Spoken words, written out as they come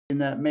in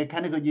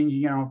mechanical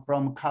engineering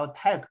from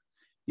Caltech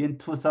in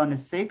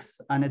 2006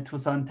 and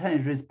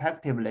 2010,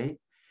 respectively.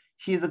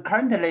 She's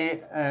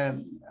currently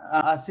an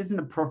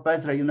assistant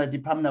professor in the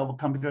Department of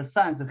Computer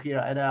Science here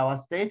at Iowa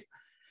State.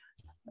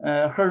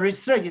 Her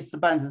research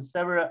spans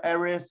several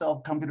areas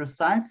of computer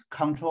science,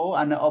 control,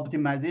 and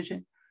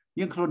optimization,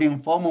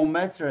 including formal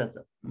methods,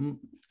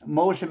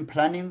 motion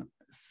planning,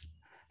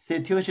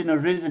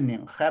 situational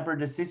reasoning,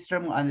 hybrid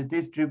system, and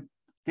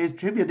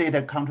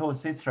distributed control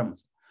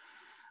systems.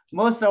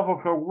 Most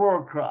of her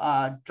work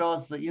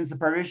draws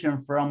inspiration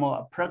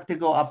from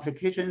practical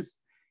applications,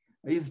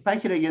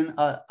 especially in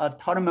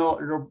autonomy,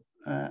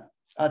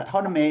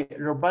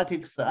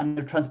 robotics,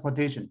 and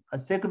transportation. A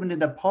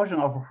significant portion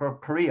of her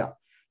career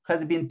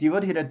has been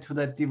devoted to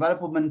the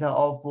development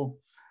of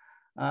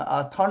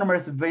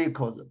autonomous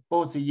vehicles,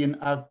 both in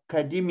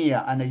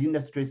academia and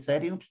industry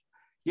settings.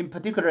 In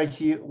particular,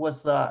 he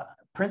was a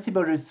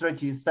principal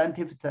research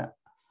scientist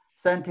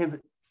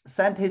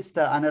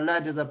and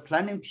led the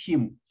planning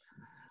team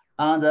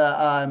on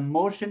the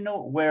motion,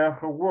 where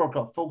her work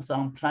focused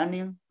on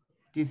planning,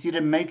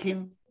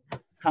 decision-making,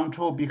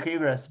 control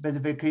behavior,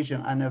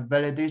 specification, and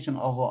validation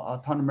of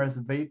autonomous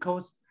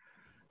vehicles.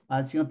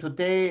 I think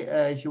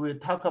today she will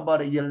talk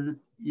about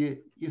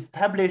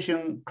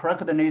establishing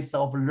correctness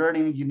of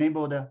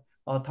learning-enabled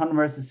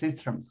autonomous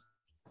systems.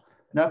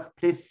 Now,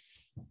 please.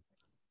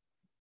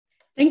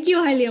 Thank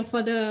you, Hailiang,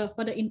 for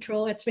the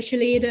intro,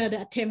 especially the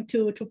attempt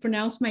to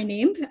pronounce my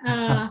name.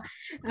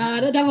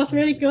 That was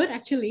really good,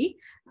 actually.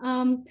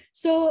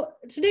 So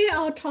today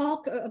I'll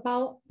talk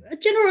about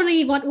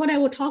generally what I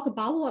will talk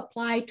about will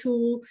apply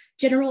to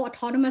general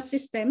autonomous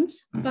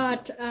systems,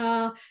 but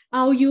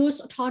I'll use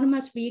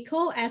autonomous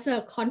vehicle as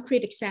a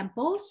concrete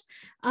examples.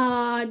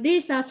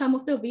 These are some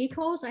of the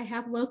vehicles I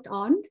have worked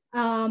on.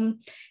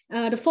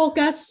 The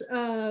focus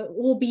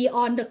will be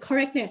on the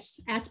correctness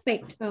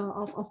aspect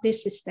of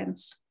these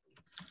systems.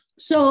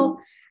 So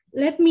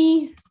let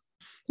me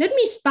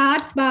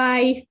start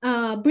by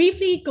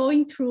briefly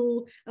going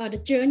through the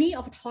journey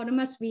of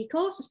autonomous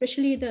vehicles,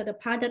 especially the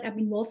part that I'm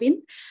involved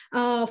in.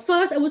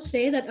 First, I would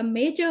say that a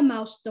major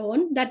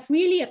milestone that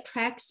really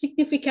attracts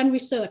significant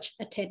research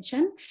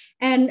attention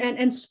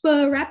and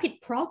spur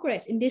rapid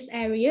progress in this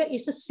area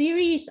is a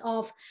series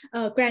of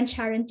grand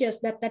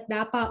challenges that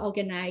DARPA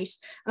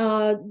organized.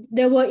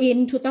 They were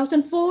in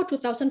 2004,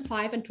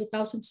 2005, and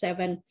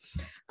 2007.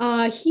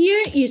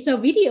 Here is a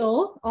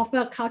video of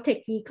a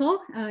Caltech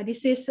vehicle.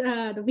 This is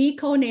the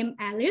vehicle named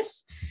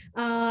Alice,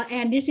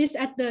 and this is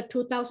at the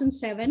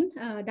 2007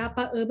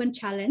 DARPA Urban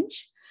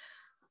Challenge.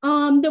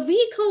 The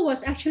vehicle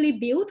was actually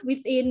built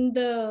within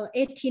the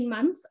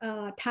 18-month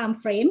time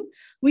frame,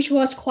 which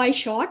was quite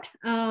short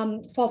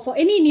for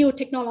any new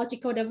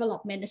technological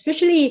development,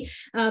 especially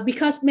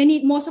because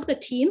most of the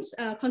teams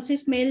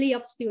consist mainly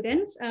of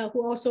students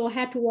who also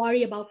had to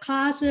worry about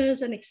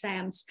classes and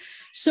exams.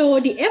 So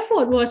the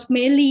effort was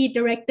mainly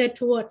directed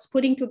towards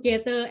putting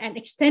together and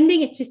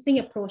extending existing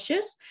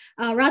approaches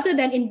rather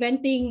than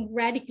inventing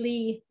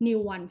radically new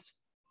ones.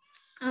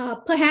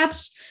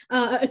 Perhaps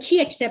a key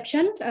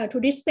exception to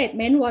this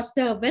statement was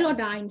the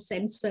Velodyne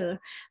sensor,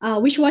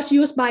 which was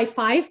used by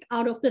 5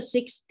 out of the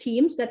 6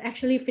 teams that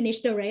actually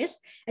finished the race.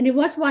 And it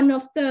was one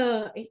of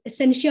the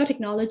essential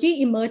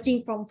technology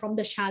emerging from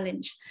the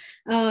challenge.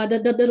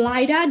 The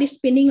LiDAR, the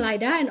spinning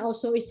LiDAR, and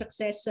also its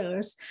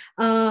successors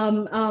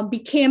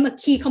became a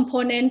key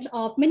component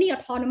of many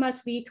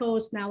autonomous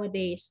vehicles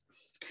nowadays.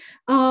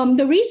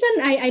 The reason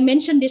I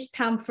mentioned this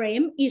time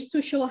frame is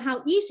to show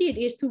how easy it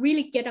is to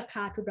really get a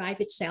car to drive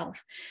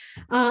itself.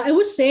 I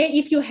would say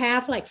if you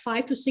have like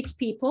 5 to 6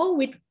 people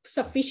with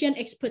sufficient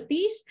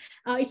expertise,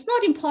 it's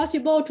not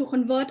impossible to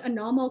convert a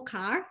normal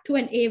car to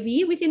an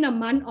AV within a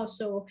month or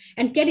so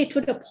and get it to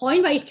the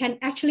point where it can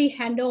actually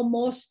handle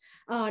most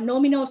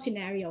nominal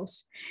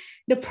scenarios.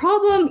 The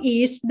problem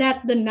is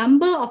that the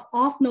number of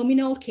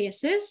off-nominal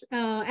cases,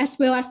 as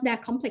well as their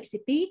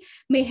complexity,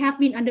 may have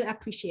been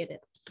underappreciated.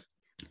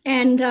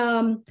 And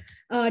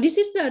this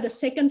is the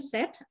second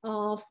set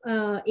of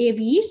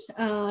AVs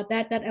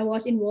that I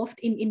was involved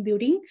in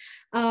building.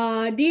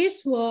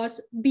 This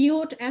was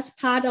built as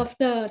part of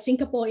the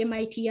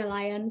Singapore-MIT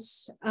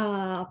Alliance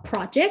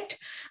project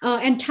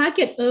and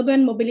target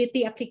urban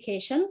mobility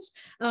applications.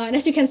 And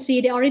as you can see,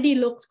 they already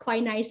looks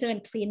quite nicer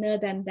and cleaner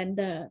than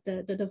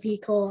the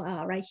vehicle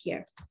right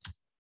here.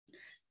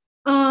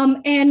 We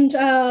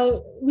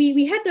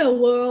had the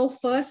world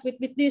first with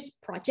this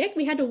project.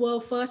 We had the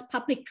world first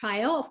public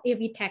trial of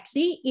AV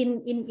taxi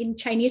in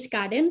Chinese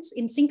gardens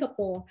in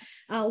Singapore,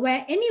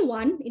 where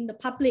anyone in the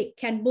public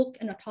can book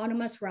an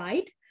autonomous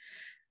ride.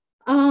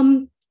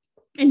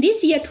 And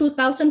this year,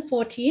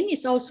 2014,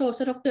 is also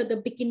sort of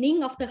the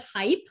beginning of the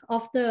hype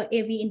of the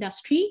AV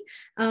industry.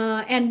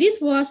 And this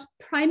was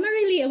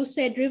primarily, I would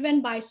say,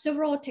 driven by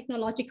several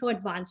technological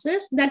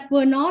advances that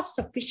were not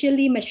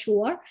sufficiently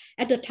mature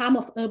at the time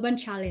of Urban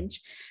Challenge.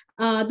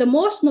 The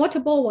most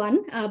notable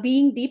one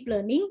being deep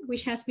learning,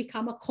 which has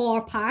become a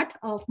core part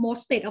of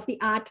most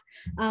state-of-the-art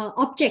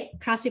object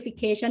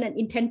classification and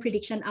intent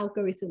prediction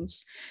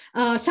algorithms.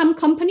 Some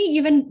company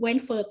even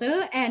went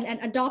further and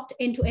adopt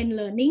end-to-end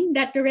learning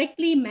that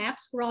directly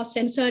maps raw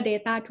sensor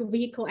data to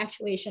vehicle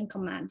actuation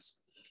commands.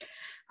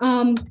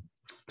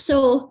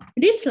 So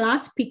this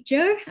last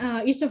picture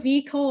is a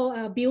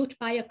vehicle built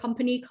by a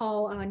company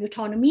called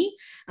Newtonomy,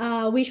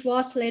 which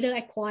was later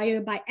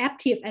acquired by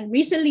Aptiv and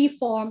recently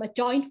formed a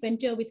joint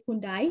venture with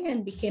Hyundai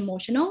and became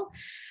Motional.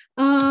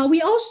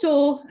 We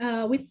also,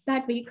 with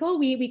that vehicle,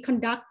 we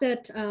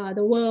conducted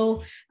the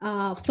world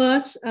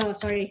first,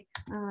 the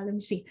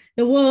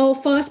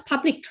world first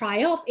public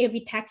trial of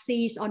AV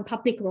taxis on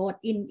public road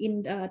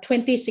in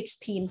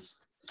 2016.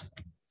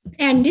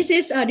 And this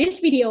is this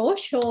video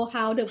show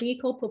how the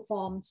vehicle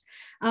performs.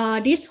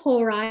 This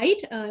whole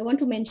ride I want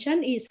to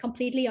mention is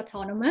completely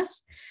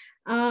autonomous.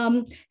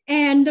 And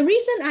the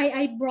reason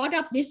I brought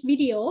up this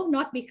video,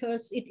 not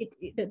because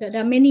there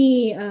are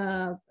many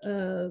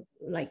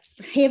like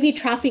heavy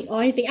traffic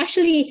or anything.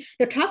 Actually,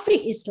 the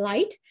traffic is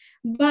light,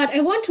 but I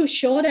want to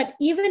show that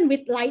even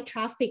with light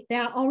traffic,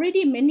 there are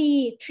already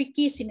many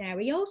tricky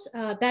scenarios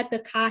that the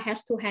car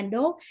has to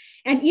handle,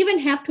 and even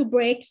have to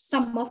break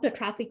some of the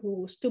traffic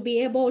rules to be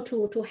able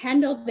to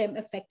handle them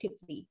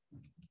effectively.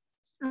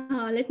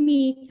 Let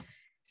me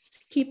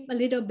skip a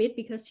little bit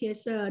because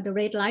here's the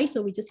red light,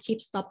 so we just keep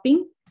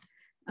stopping.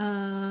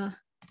 So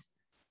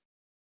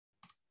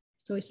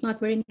it's not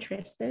very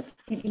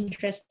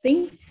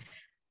interesting.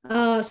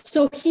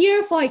 So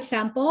here, for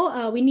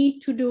example, we need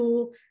to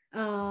do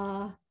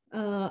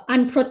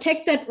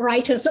unprotected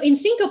right turn. So in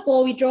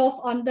Singapore, we drove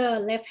on the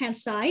left-hand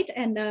side,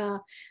 and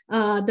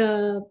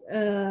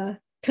the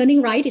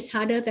turning right is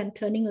harder than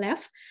turning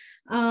left.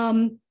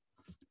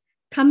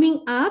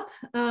 Coming up,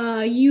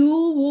 you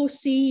will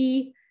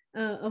see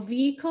a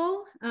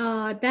vehicle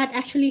that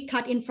actually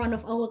cut in front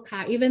of our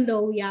car, even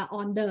though we are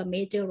on the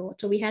major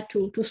road. So we had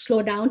to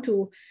slow down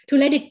to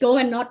let it go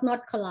and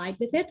not collide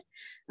with it.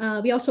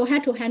 We also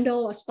had to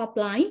handle a stop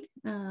line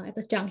at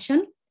the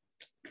junction.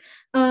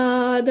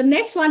 The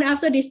next one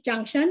after this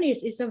junction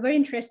is a very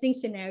interesting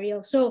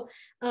scenario. So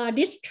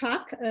this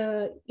truck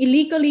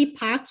illegally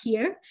parked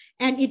here,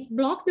 and it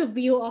blocked the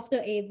view of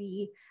the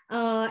AV.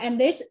 And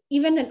there's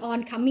even an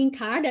oncoming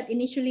car that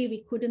initially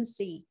we couldn't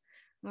see.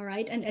 All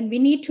right, and we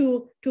need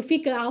to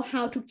figure out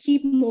how to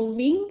keep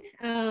moving,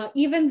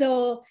 even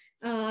though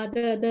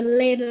the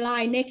lane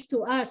line next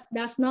to us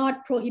does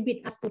not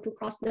prohibit us to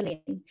cross the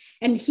lane.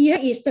 And here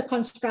is the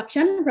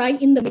construction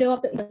right in the middle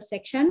of the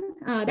intersection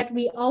that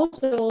we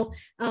also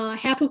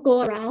have to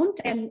go around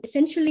and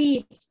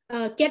essentially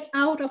get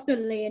out of the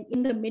lane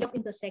in the middle of the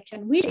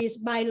intersection, which is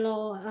by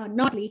law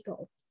not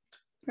legal.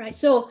 Right,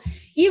 so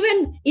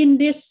even in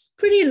this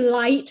pretty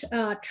light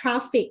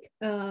traffic,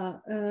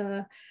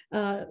 we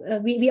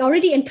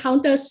already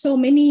encounter so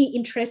many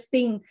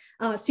interesting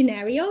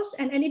scenarios,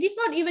 and it is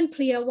not even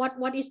clear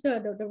what is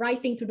the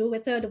right thing to do,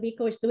 whether the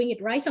vehicle is doing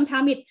it right.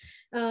 Sometimes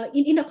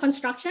in a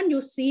construction,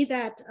 you see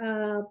that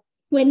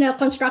when a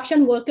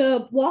construction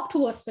worker walk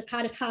towards the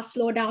car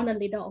slow down a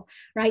little,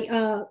 right?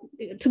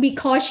 To be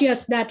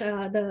cautious that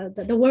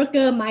the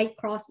worker might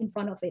cross in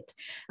front of it.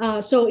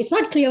 So it's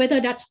not clear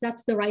whether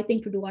that's the right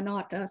thing to do or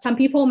not. Some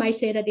people might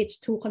say that it's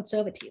too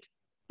conservative.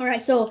 All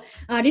right, so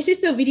this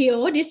is the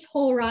video. This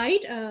whole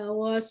ride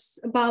was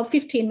about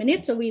 15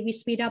 minutes, so we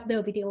speed up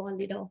the video a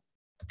little.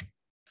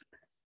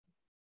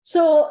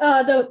 So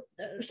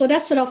so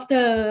that's sort of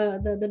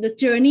the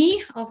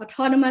journey of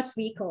autonomous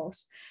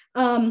vehicles.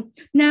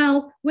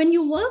 Now, when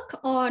you work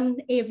on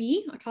AV,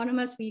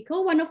 autonomous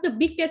vehicle, one of the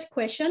biggest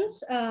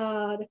questions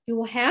that you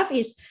will have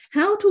is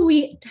how do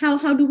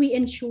we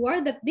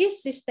ensure that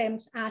these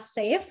systems are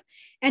safe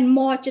and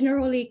more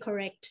generally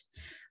correct?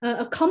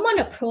 A common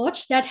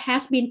approach that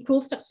has been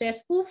proved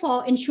successful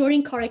for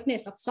ensuring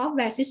correctness of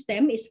software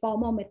system is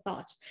formal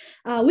methods,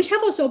 which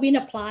have also been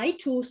applied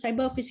to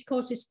cyber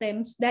physical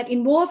systems that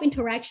involve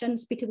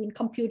interactions between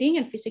computing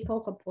and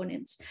physical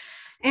components.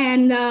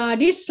 And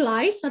this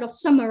slide sort of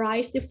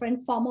summarize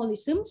different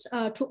formalisms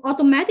to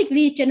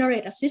automatically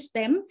generate a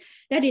system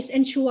that is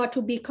ensured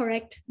to be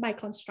correct by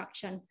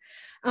construction.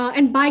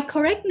 And by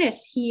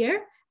correctness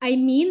here, I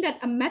mean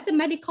that a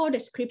mathematical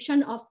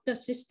description of the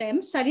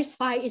system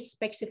satisfies its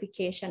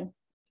specification.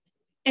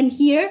 And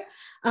here,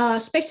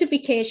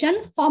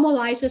 specification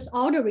formalizes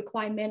all the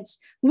requirements,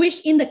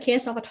 which in the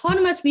case of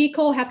autonomous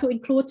vehicle have to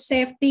include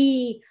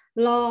safety,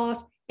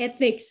 laws,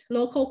 ethics,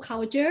 local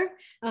culture,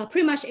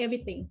 pretty much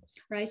everything,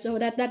 right? So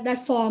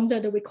that form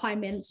the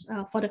requirements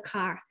for the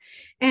car.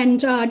 And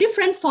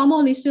different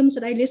formalisms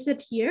that I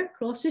listed here,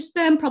 closed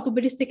system,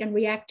 probabilistic, and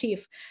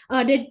reactive,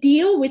 they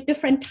deal with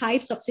different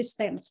types of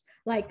systems,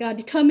 like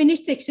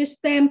deterministic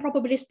system,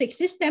 probabilistic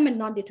system, and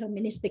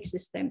non-deterministic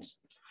systems.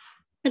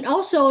 And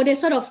also they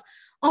sort of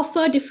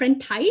offer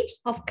different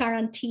types of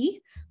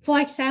guarantee. For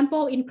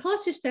example, in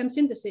closed system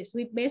synthesis,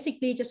 we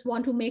basically just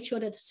want to make sure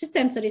that the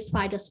system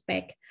satisfies the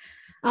spec.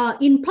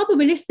 In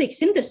probabilistic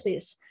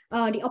synthesis,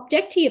 the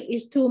objective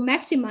is to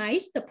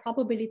maximize the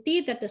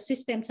probability that the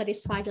system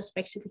satisfies the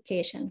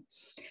specification.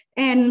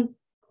 And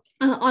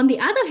on the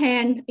other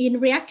hand,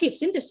 in reactive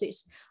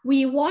synthesis,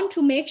 we want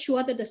to make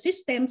sure that the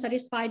system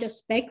satisfies the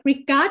spec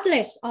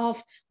regardless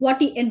of what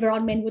the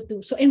environment would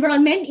do. So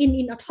environment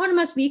in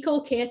autonomous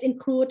vehicle case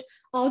include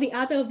all the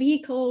other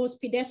vehicles,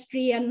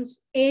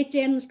 pedestrians,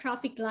 agents,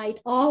 traffic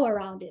light, all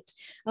around it.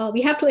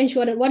 We have to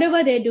ensure that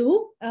whatever they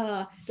do,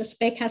 the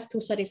spec has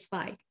to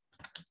satisfy.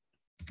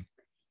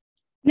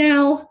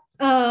 Now,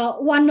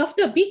 one of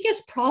the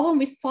biggest problems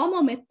with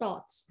formal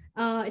methods,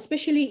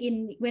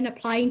 especially when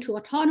applying to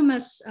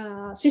autonomous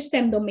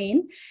system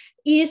domain,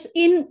 is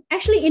in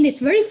its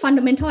very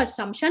fundamental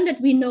assumption that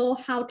we know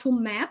how to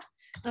map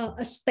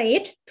a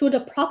state to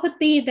the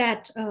property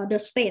that the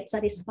state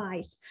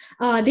satisfies.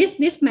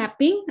 This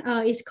mapping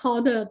is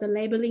called the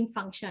labeling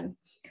function.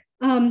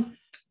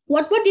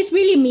 What this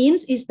really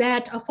means is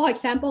that, for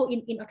example,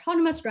 in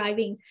autonomous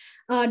driving,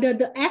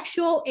 the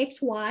actual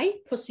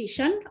XY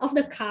position of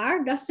the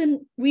car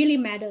doesn't really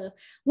matter.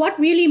 What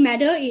really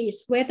matters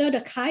is whether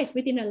the car is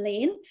within a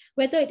lane,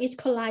 whether it is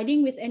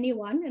colliding with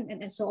anyone,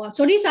 and so on.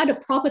 So these are the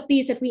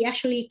properties that we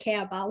actually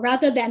care about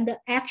rather than the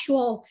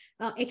actual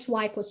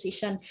XY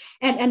position.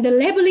 And the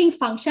labeling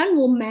function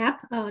will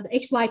map the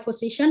XY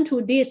position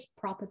to these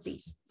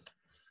properties.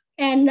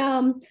 And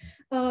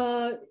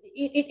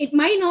it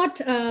might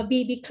not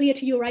be clear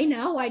to you right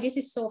now why this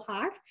is so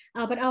hard,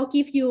 but I'll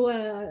give you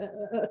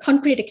a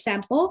concrete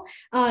example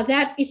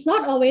that it's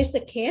not always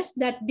the case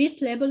that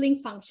this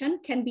labeling function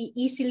can be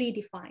easily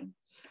defined.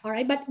 All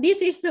right, but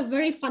this is the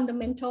very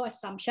fundamental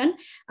assumption.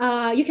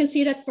 You can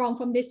see that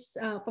from this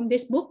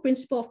book,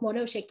 Principle of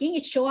Model Checking,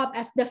 it shows up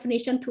as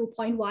definition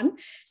 2.1.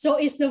 So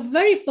it's the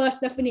very first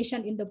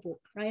definition in the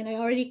book, right? And I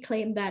already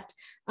claimed that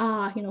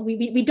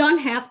we don't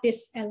have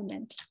this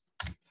element.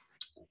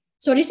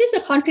 So this is the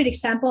concrete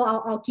example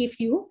I'll give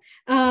you.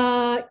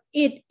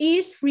 It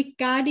is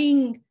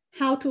regarding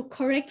how to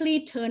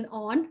correctly turn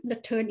on the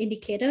turn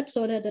indicator,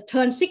 so the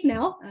turn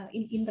signal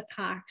in the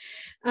car.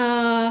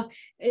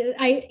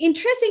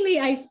 Interestingly,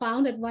 I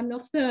found that one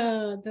of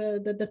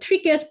the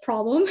trickiest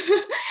problem,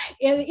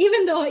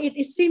 even though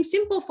it seems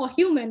simple for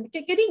human,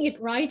 getting it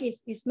right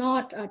is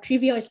not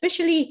trivial,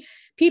 especially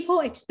people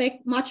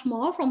expect much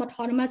more from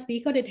autonomous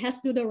vehicle. It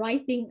has to do the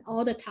right thing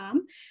all the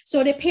time.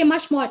 So they pay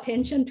much more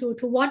attention to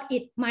what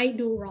it might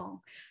do wrong,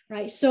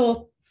 right?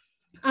 So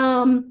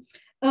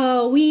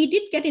we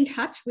did get in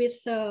touch with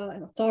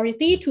an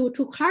authority to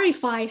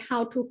clarify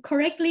how to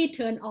correctly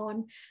turn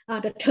on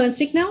the turn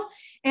signal.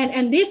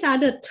 And these are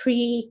the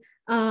three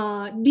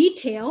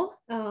detailed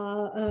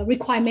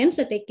requirements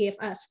that they gave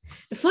us.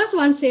 The first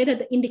one said that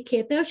the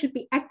indicator should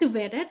be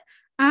activated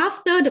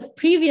after the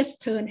previous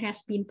turn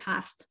has been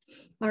passed.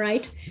 All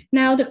right.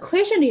 Now the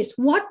question is,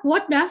 what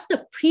does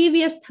the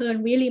previous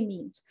turn really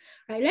means?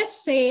 Right.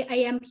 Let's say I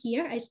am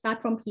here. I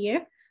start from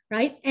here.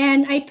 Right,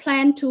 and I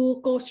plan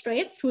to go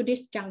straight through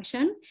this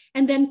junction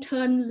and then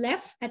turn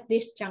left at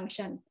this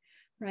junction,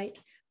 right?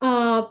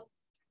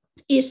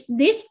 Is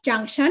this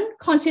junction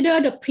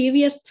considered the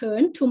previous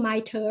turn to my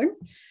turn?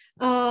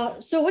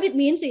 So what it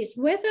means is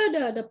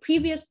whether the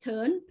previous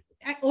turn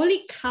I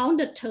only count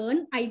the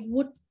turn I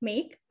would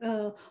make,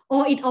 or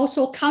it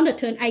also count the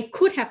turn I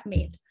could have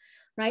made,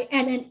 right?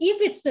 And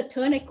if it's the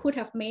turn I could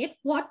have made,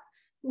 what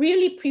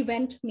really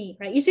prevent me,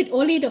 right? Is it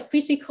only the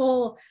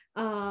physical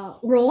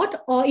road,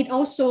 or it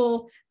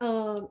also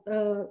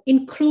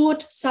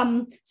include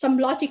some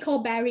logical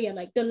barrier,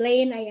 like the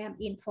lane I am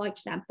in, for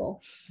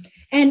example.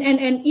 And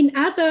in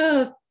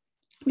other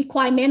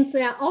requirements,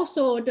 there are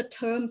also the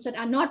terms that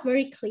are not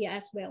very clear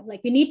as well.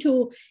 Like we need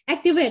to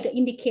activate the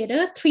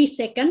indicator 3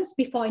 seconds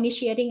before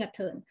initiating a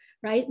turn,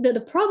 right?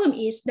 The problem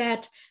is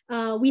that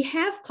we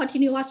have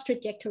continuous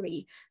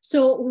trajectory.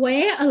 So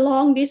where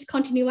along this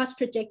continuous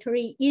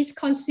trajectory is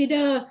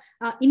considered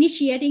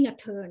initiating a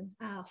turn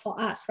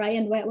for us, right?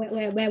 And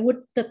where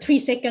would the 3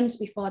 seconds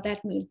before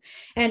that mean?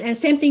 And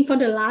same thing for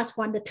the last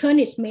one, the turn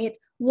is made.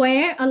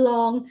 Where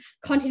along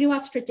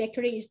continuous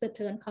trajectory is the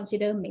turn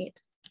considered made?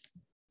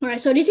 All right,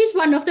 so this is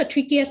one of the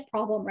trickiest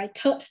problems, right?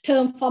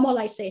 Term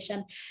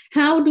formalization.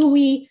 How do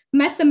we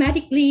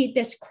mathematically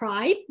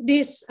describe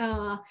this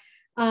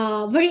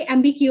very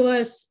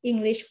ambiguous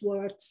English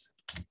words?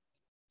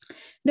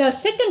 The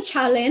second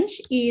challenge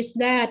is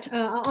that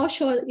I'll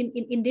show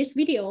in this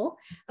video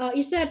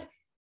is that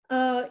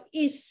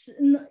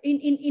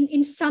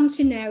in some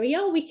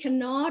scenario we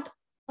cannot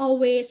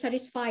always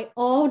satisfy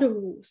all the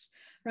rules.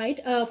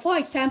 Right. For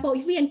example,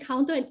 if we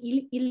encounter an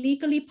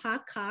illegally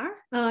parked car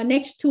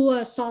next to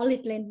a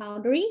solid lane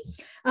boundary,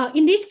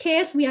 in this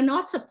case, we are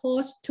not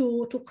supposed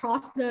to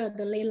cross the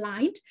lane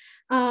line.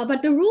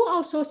 But the rule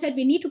also said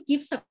we need to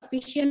give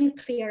sufficient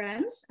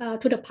clearance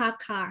to the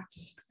parked car.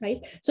 Right.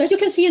 So as you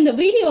can see in the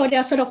video, there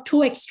are sort of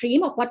two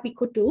extremes of what we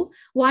could do.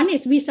 One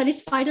is we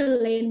satisfy the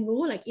lane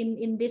rule, like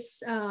in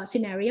this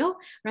scenario,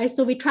 right?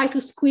 So we try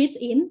to squeeze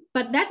in,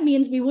 but that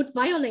means we would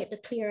violate the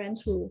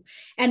clearance rule.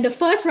 And the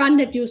first run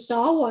that you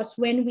saw was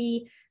when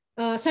we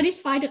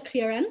satisfy the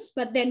clearance,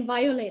 but then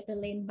violate the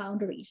lane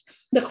boundaries.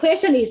 The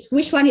question is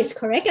which one is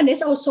correct, and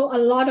there's also a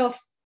lot of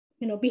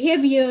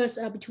behaviors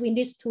between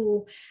these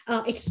two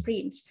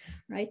extremes,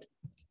 right?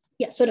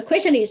 Yeah, so the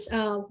question is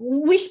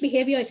which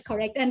behavior is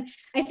correct, and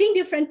I think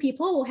different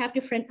people will have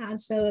different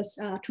answers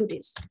to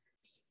this.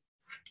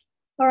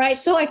 All right,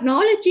 so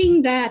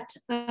acknowledging that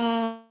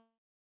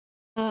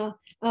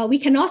we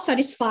cannot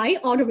satisfy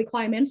all the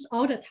requirements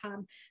all the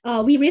time,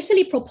 we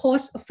recently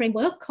proposed a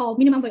framework called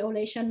minimum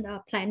violation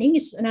planning.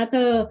 It's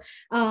another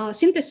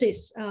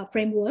synthesis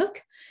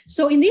framework.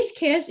 So in this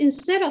case,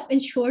 instead of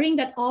ensuring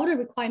that all the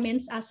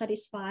requirements are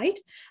satisfied,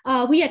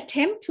 we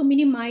attempt to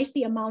minimize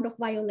the amount of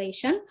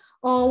violation,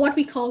 or what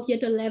we call here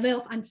the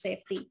level of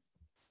unsafety.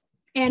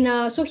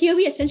 And so here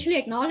we essentially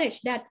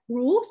acknowledge that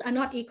rules are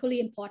not equally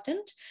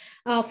important.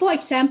 For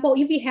example,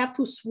 if we have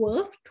to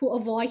swerve to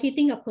avoid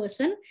hitting a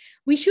person,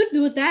 we should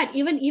do that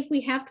even if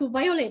we have to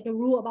violate the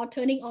rule about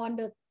turning on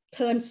the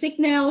turn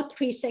signal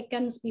 3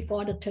 seconds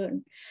before the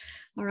turn.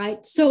 All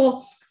right,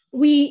 so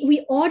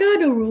we order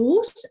the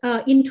rules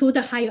into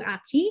the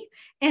hierarchy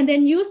and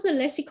then use the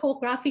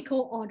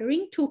lexicographical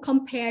ordering to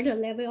compare the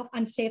level of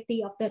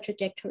unsafety of the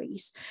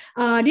trajectories.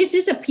 This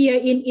is appear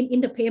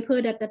in the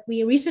paper that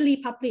we recently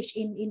published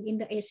in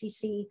the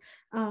ACC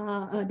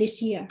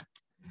this year.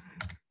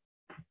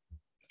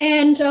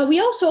 And we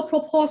also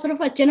propose sort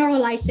of a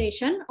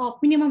generalization of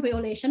minimum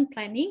violation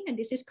planning, and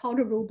this is called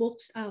the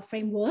rulebooks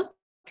framework.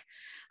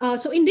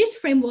 So in this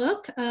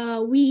framework,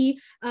 we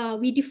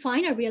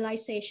define a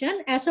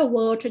realization as a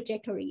world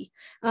trajectory.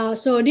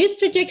 So this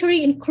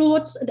trajectory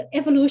includes the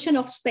evolution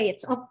of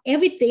states of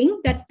everything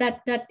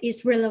that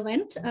is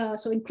relevant.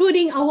 So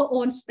including our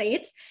own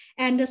states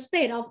and the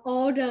state of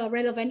all the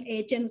relevant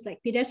agents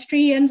like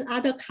pedestrians,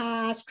 other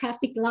cars,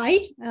 traffic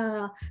light,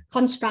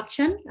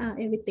 construction,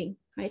 everything,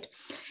 right?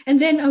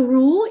 And then a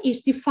rule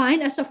is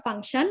defined as a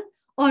function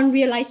on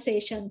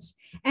realizations,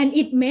 and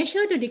it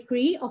measures the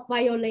degree of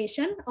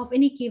violation of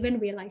any given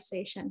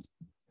realization.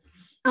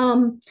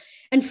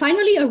 And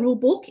finally, a rule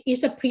book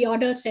is a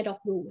pre-ordered set of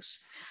rules.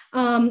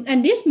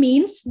 And this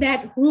means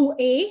that rule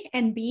A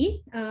and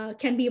B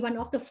can be one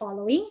of the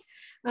following.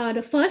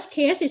 The first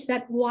case is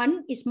that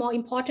one is more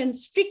important,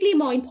 strictly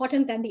more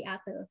important than the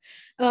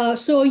other.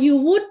 So you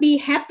would be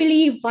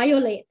happily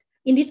violate,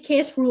 in this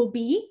case, rule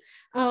B,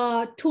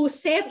 to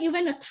save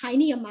even a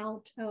tiny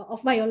amount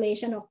of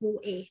violation of rule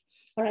A.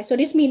 All right, so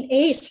this means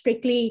A is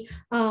strictly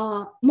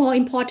more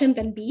important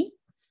than B.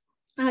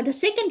 The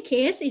second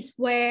case is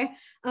where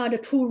the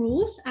two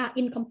rules are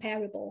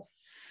incomparable.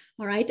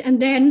 All right,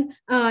 and then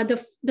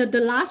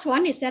the last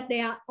one is that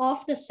they are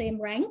of the same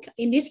rank.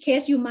 In this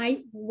case, you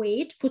might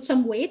put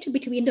some weight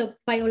between the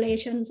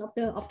violations of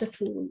the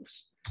two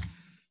rules.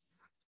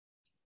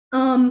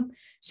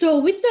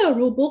 So with the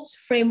rulebooks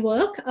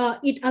framework,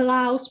 it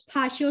allows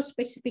partial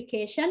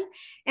specification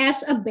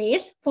as a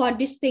base for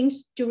distinct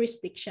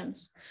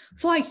jurisdictions.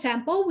 For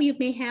example, we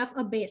may have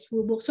a base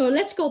rulebook. So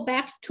let's go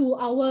back to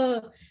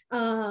our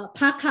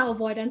parked car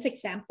avoidance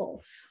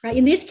example. Right?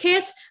 In this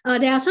case,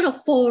 there are sort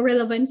of 4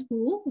 relevant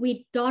rules.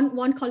 We don't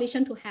want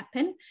collision to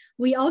happen.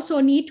 We also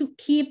need to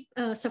keep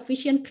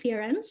sufficient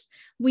clearance.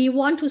 We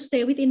want to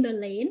stay within the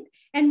lane,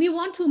 and we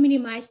want to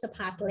minimize the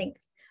path length.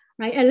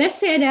 Right? And let's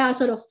say there are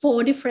sort of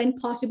 4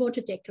 different possible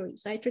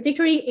trajectories. Right?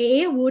 Trajectory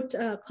A would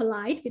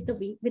collide with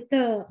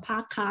the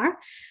parked car.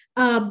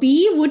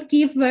 B would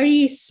give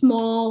very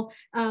small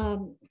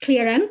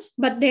clearance,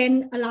 but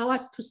then allow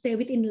us to stay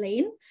within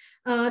lane.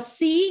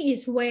 C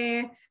is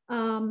where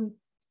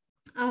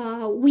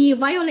we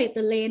violate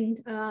the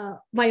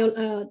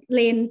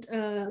lane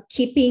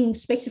keeping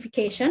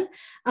specification,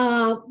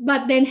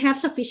 but then have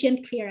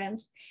sufficient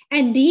clearance.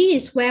 And D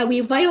is where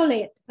we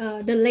violate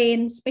the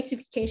lane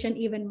specification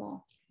even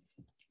more.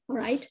 All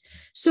right.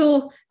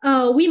 So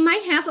we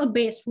might have a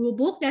base rule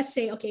book that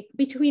say, okay,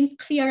 between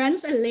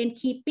clearance and lane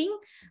keeping,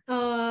 they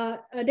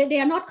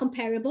are not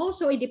comparable.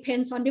 So it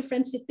depends on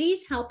different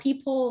cities, how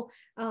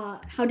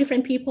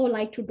different people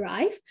like to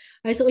drive.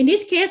 Right? So in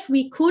this case,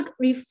 we could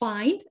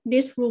refine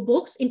these rule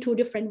books in 2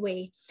 different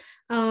ways.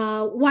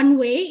 One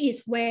way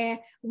is where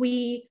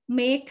we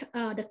make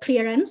the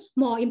clearance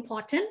more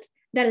important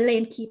than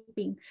lane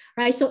keeping,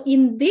 right? So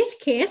in this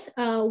case,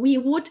 we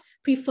would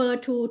prefer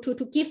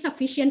to give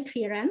sufficient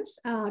clearance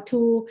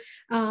to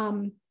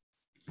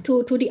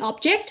the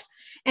object.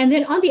 And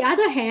then on the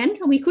other hand,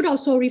 we could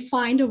also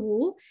refine the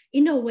rule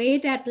in a way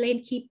that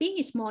lane keeping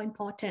is more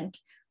important,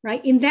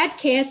 right? In that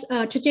case,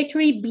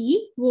 trajectory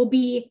B will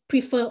be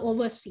preferred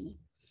over C,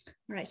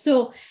 right?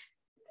 So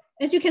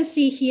as you can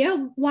see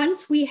here,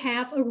 once we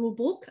have a rule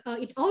book,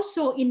 it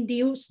also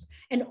induced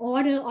an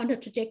order on the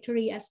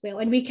trajectory as well.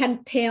 And we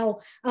can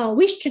tell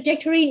which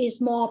trajectory is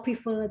more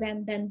preferred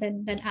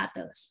than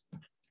others.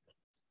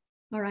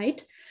 All right.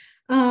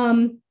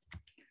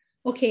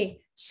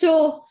 Okay,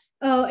 so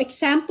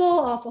example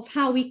of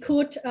how we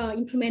could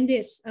implement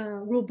this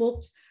rule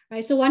books.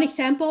 Right? So one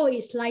example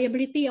is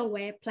liability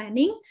aware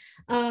planning.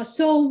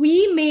 So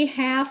we may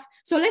have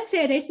So let's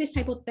say there's this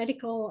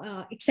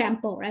hypothetical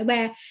example, right,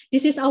 where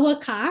this is our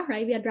car,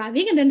 right? We are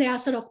driving, and then there are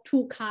sort of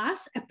two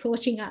cars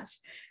approaching us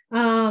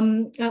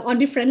on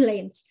different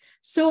lanes.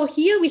 So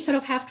here we sort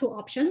of have two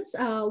options.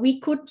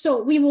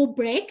 We will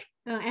brake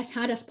as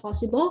hard as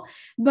possible,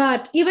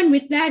 but even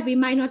with that, we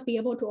might not be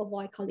able to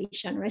avoid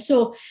collision, right?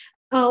 So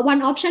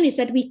one option is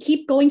that we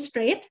keep going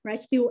straight, right?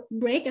 Still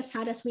brake as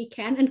hard as we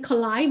can and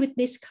collide with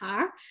this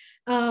car.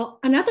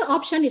 Another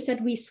option is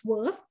that we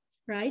swerve,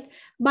 right?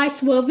 By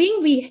swerving,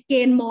 we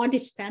gain more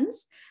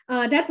distance.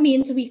 That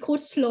means we could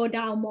slow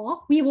down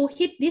more. We will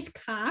hit this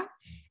car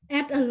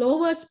at a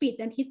lower speed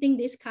than hitting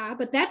this car,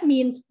 but that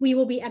means we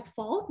will be at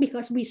fault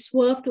because we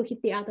swerve to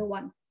hit the other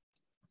one.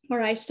 All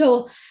right,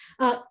 so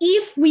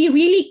if we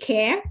really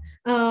care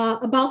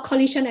about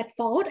collision at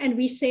fault, and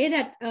we say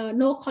that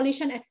no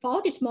collision at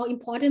fault is more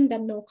important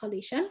than no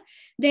collision,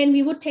 then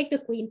we would take the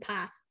green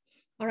path.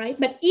 All right,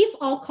 but if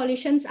all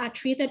collisions are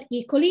treated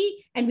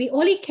equally and we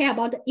only care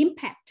about the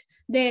impact,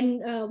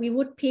 then we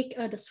would pick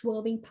the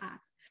swerving path.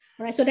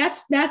 All right, so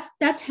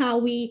that's how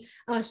we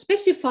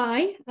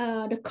specify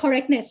the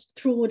correctness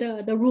through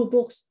the rule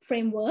books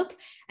framework,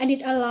 and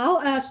it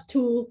allows us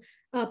to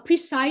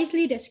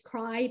precisely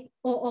describe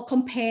or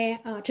compare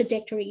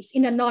trajectories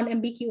in a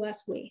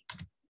non-ambiguous way.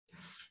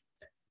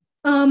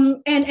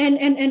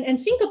 And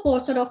Singapore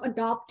sort of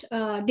adopt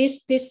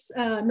this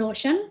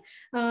notion.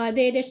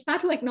 They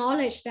start to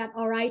acknowledge that,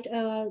 all right,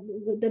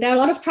 there are a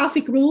lot of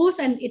traffic rules,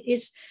 and it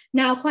is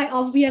now quite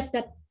obvious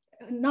that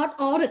not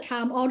all the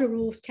time all the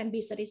rules can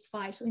be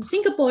satisfied. So in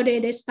Singapore,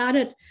 they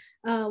started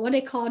what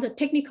they call the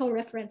technical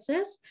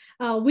references,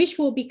 which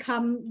will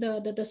become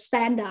the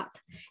standard.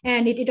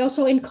 And it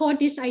also encodes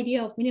this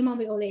idea of minimum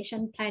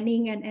violation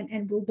planning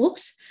and rule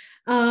books.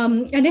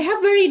 And they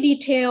have very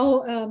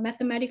detailed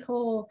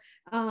mathematical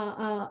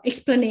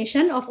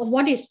explanation of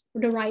what is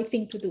the right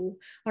thing to do.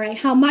 All right,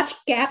 how much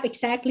gap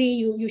exactly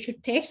you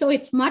should take. So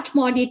it's much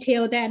more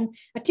detailed than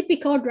a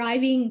typical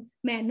driving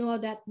manual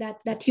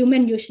that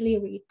humans usually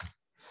read.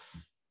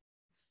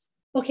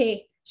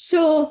 Okay,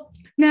 so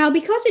now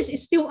because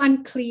it's still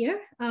unclear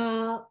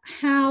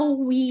how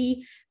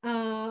we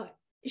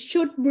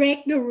should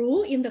break the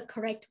rule in the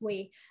correct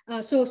way.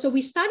 So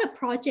we start a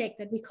project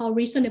that we call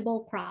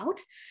Reasonable Crowd.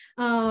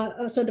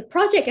 So the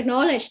project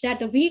acknowledged that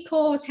the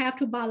vehicles have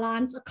to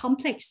balance a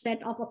complex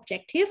set of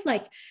objectives,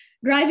 like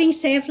driving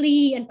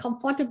safely and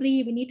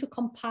comfortably. We need to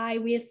comply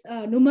with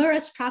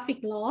numerous traffic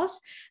laws,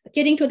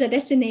 getting to the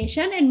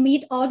destination, and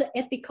meet all the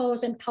ethical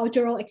and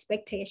cultural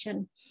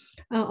expectations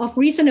of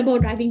reasonable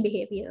driving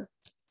behavior.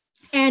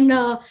 And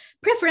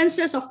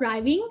preferences of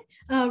driving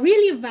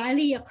really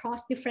vary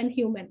across different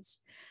humans,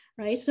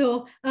 right?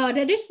 So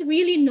there is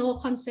really no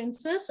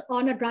consensus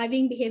on a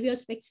driving behavior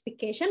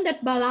specification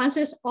that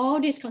balances all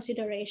these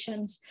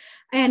considerations.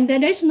 And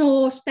there is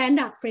no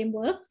standard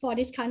framework for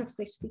this kind of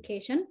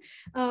specification.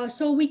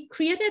 So we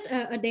created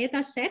a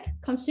data set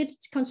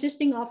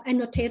consisting of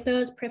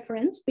annotators'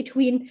 preference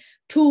between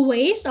two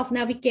ways of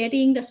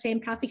navigating the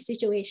same traffic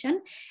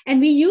situation.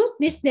 And we use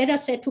this data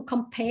set to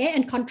compare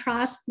and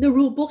contrast the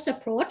rule book's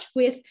approach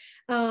with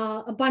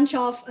a bunch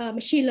of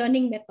machine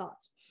learning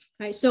methods.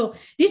 Right, so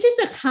this is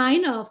the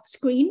kind of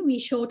screen we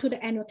show to the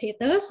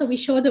annotators. So we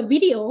show the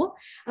video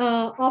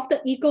of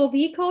the eco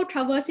vehicle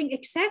traversing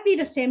exactly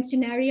the same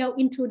scenario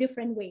in two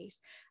different ways,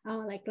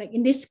 like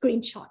in this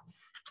screenshot.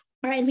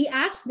 All right, and we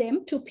ask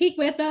them to pick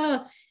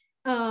whether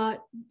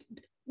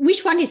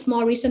which one is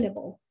more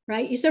reasonable.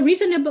 Right, is a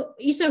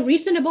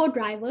reasonable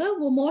driver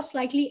will most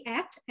likely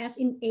act as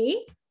in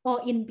A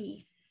or in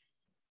B.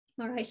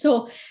 All right,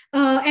 so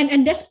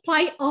and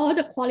despite all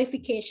the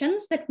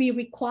qualifications that we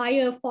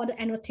require for the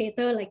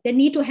annotator, like they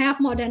need to have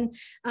more than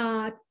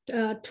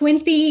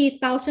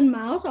 20,000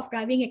 miles of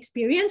driving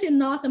experience in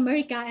North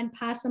America and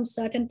pass some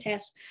certain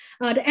tests.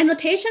 The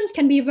annotations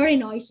can be very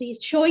noisy,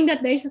 showing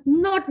that there's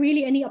not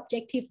really any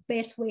objective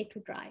best way to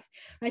drive.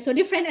 Right, so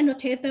different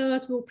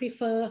annotators will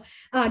prefer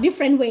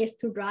different ways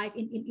to drive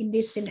in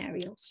these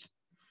scenarios.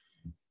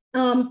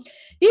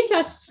 These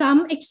are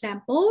some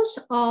examples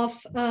of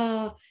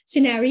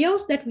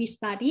scenarios that we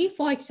study.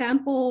 For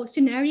example,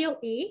 scenario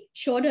A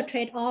showed a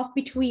trade-off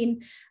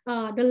between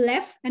the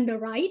left and the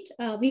right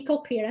vehicle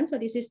clearance. So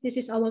this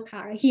is our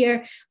car.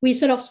 Here we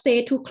sort of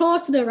stay too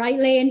close to the right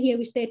lane. Here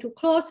we stay too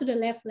close to the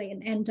left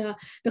lane. And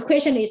the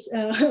question is,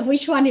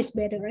 which one is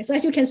better? Right? So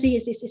as you can see,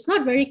 it's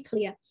not very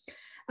clear.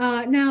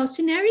 Now,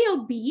 scenario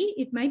B,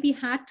 it might be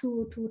hard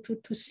to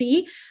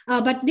see,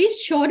 but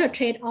this showed a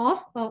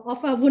trade-off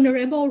of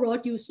vulnerable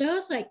road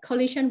users, like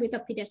collision with a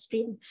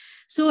pedestrian.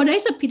 So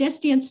there's a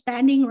pedestrian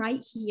standing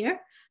right here,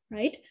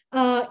 right?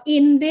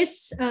 In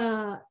this,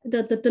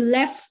 the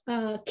left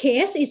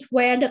case is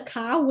where the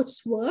car would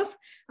swerve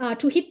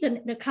to hit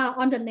the car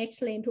on the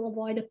next lane to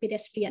avoid the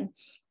pedestrian.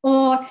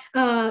 Or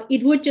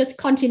it would just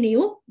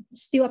continue,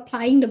 still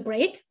applying the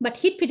brake, but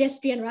hit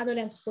pedestrian rather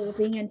than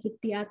swerving and hit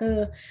the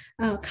other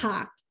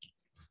car.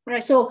 All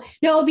right, so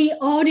there will be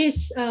all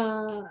these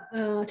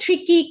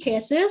tricky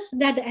cases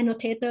that the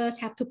annotators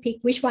have to pick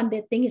which one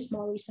they think is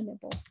more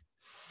reasonable.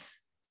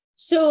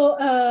 So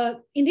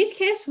in this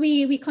case,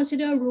 we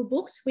consider rule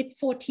books with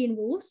 14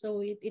 rules. So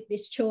it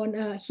is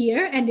shown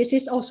here, and this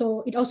is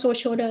also, it also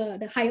shows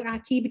the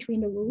hierarchy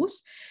between the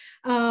rules.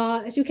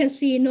 As you can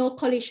see, no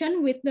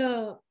collision with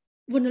the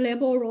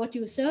vulnerable road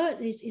user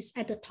is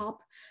at the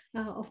top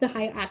of the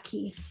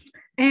hierarchy.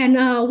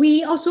 And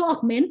we also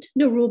augment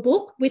the rule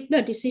book with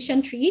the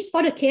decision trees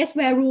for the case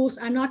where rules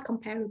are not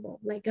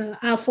comparable, like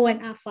R4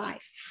 and R5.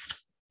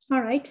 All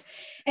right,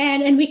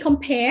 and we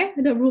compare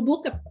the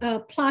rulebook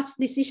plus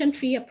decision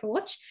tree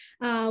approach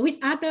with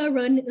other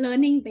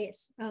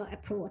learning-based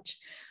approach.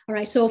 All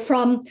right, so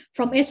from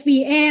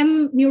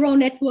SVM, neural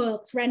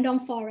networks, random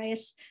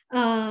forests,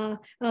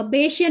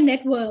 Bayesian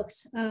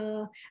networks,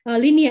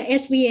 linear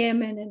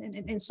SVM,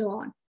 and so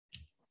on.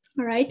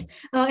 All right,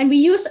 and we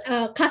use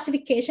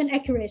classification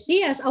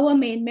accuracy as our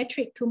main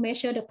metric to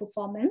measure the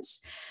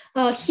performance.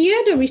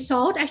 Here, the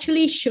result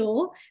actually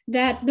show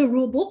that the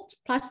rulebook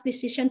plus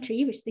decision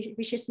tree,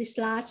 which is this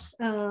last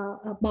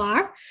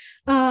bar,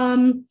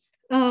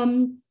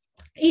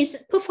 is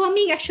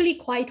performing actually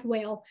quite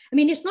well. I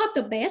mean, it's not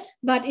the best,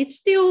 but it's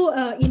still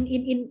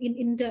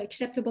in the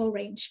acceptable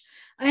range.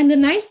 And the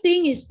nice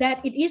thing is that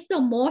it is the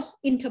most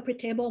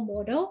interpretable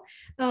model.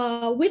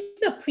 With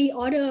the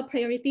pre-order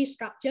priority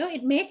structure,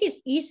 it makes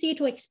it easy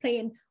to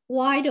explain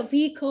why the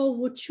vehicle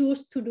would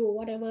choose to do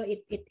whatever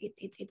it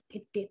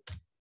did.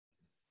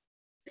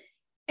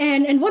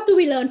 And what do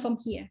we learn from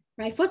here,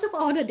 right? First of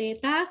all, the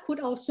data could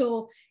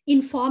also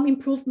inform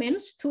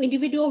improvements to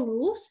individual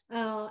rules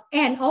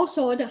and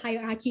also the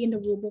hierarchy in the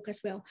rulebook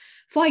as well.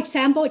 For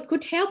example, it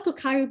could help to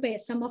calibrate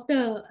some of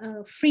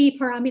the free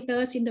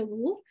parameters in the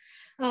rule.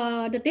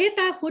 The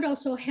data could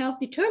also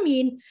help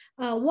determine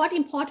what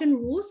important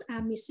rules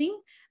are missing.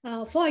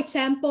 For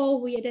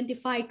example, we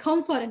identify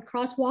comfort and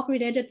crosswalk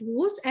related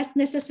rules as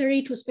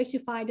necessary to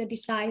specify the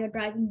desired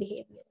driving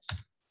behaviors.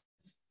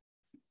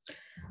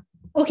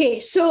 Okay,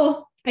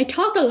 so I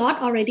talked a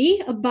lot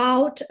already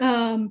about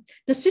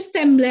the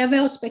system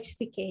level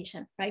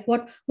specification, right?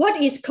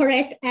 What is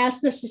correct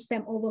as the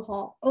system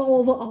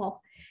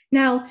overall.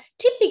 Now,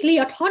 typically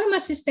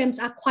autonomous systems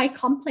are quite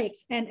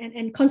complex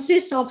and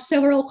consist of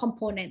several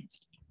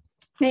components.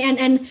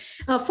 And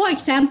for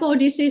example,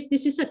 this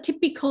is a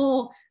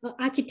typical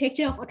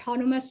architecture of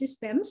autonomous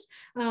systems.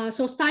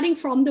 So starting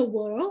from the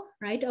world,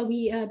 right?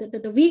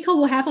 The vehicle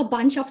will have a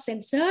bunch of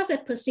sensors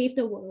that perceive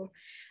the world.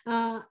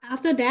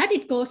 After that,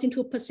 it goes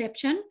into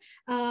perception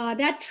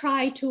that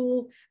try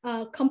to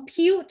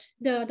compute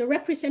the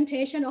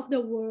representation of the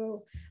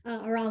world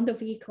around the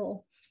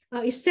vehicle.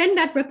 It sends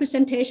that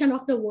representation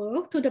of the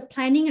world to the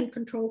planning and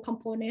control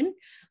component,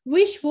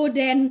 which will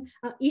then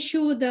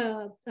issue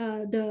the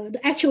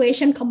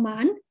actuation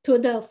command to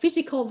the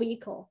physical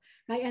vehicle,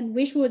 right? And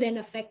which will then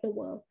affect the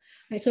world.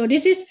 Right? So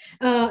this is,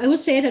 I would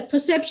say that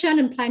perception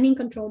and planning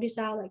control, these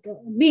are like a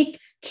big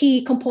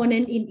key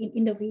component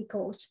in the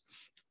vehicles.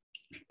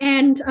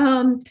 And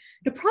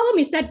the problem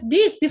is that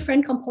these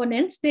different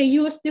components, they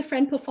use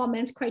different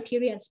performance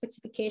criteria and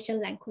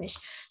specification language.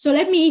 So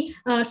let me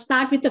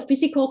start with the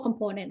physical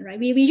component, right?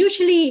 We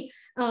usually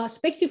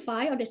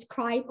specify or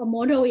describe or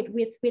model it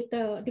with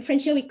the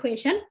differential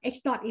equation,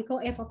 x dot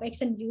equal f of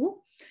x and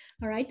u.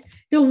 All right.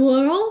 The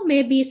world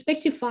may be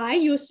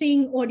specified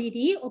using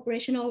ODD,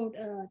 operational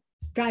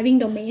driving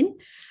domain.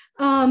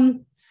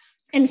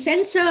 And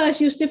sensors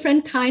use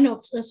different kind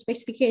of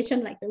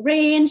specification like the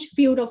range,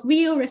 field of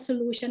view,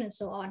 resolution, and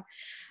so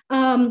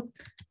on.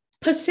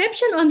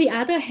 Perception, on the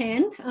other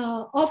hand,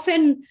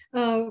 often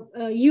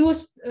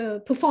use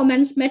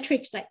performance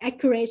metrics like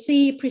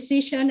accuracy,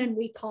 precision, and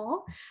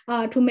recall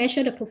to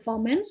measure the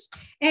performance.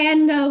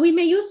 And we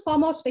may use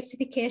formal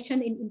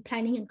specification in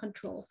planning and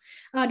control.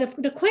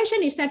 The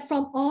question is that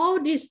from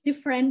all these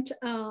different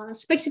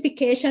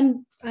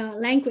specification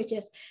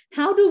languages,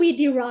 how do we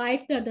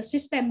derive the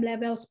system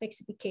level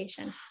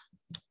specification?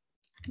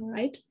 All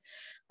right.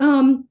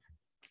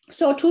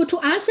 So to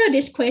answer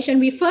this question,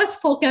 we first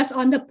focus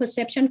on the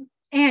perception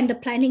and the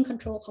planning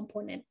control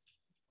component.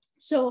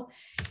 So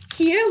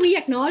here we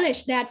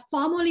acknowledge that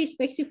formally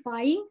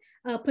specifying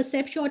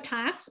perceptual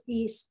tasks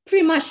is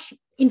pretty much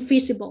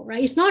infeasible,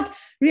 right? It's not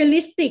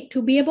realistic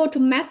to be able to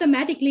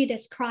mathematically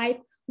describe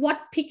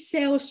what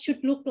pixels should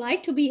look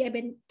like to be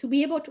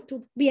able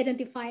to be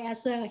identified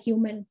as a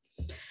human.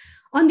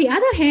 On the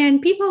other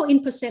hand, people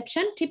in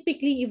perception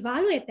typically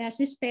evaluate their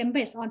system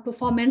based on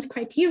performance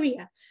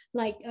criteria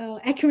like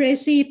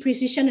accuracy,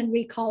 precision, and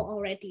recall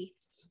already,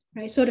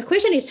 right? So the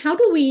question is, how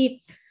do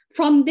we,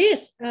 from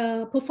this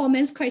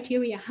performance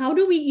criteria, how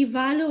do we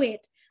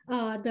evaluate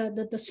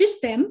the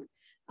system?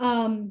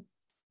 So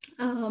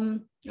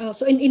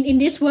in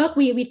this work,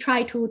 we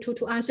try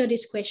to answer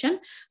this question.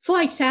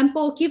 For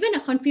example, given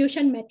a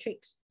confusion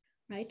matrix,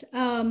 right?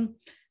 And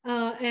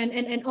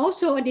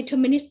also a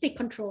deterministic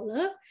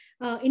controller,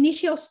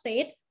 initial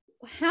state,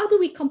 how do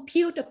we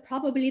compute the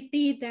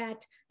probability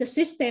that the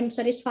system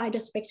satisfies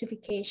the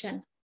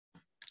specification?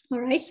 All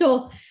right,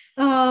 so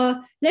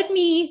let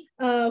me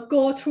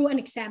go through an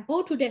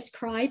example to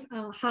describe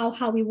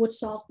how we would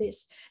solve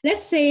this.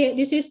 Let's say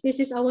this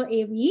is our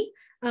AV,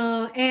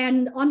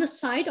 and on the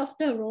side of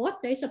the road,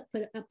 there's a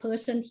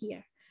person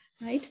here,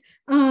 right?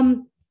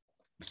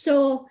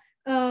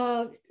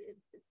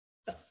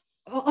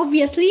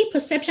 Obviously,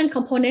 perception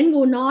component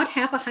will not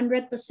have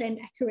 100%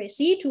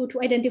 accuracy to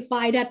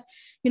identify that,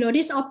 you know,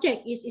 this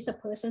object is a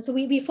person. So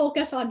we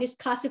focus on this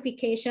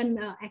classification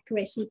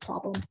accuracy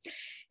problem.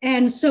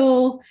 And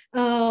so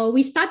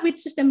we start with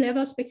system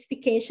level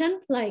specification,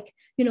 like,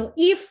 you know,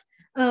 if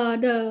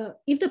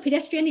the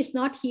pedestrian is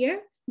not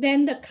here,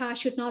 then the car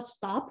should not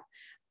stop.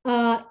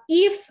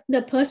 If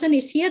the person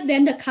is here,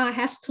 then the car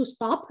has to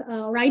stop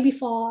right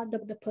before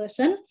the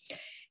person,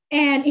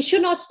 and it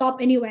should not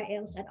stop anywhere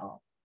else at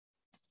all.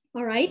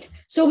 All right,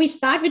 so we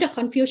start with a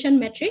confusion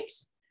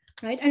matrix,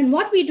 right? And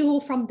what we do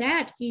from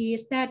that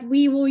is that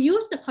we will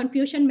use the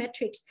confusion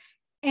matrix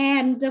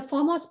and the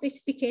formal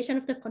specification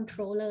of the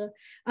controller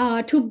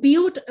to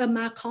build a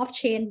Markov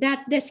chain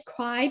that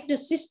describes the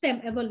system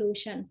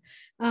evolution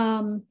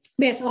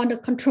based on the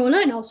controller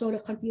and also the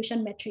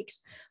confusion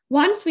matrix.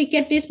 Once we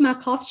get this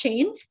Markov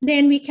chain,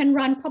 then we can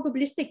run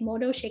probabilistic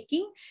model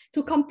checking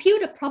to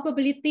compute the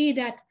probability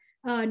that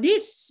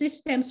this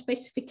system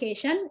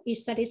specification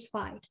is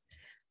satisfied.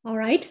 All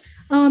right.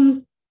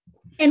 And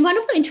one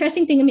of the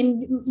interesting things, I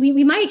mean,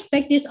 we might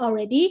expect this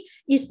already,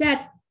 is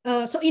that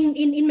so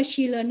in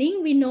machine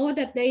learning, we know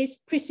that there is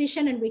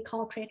precision and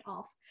recall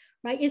trade-off,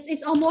 right?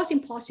 It's almost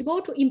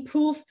impossible to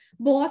improve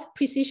both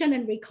precision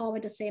and recall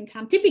at the same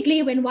time.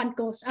 Typically, when one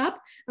goes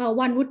up,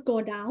 one would go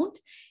down.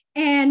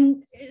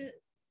 And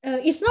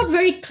it's not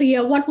very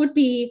clear what would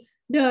be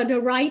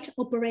the right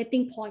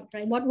operating point,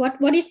 right?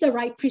 What is the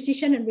right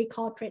precision and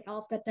recall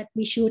trade-off that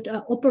we should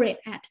operate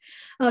at?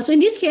 So in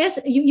this case,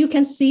 you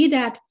can see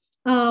that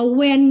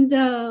when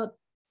the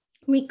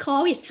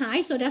recall is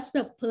high, so that's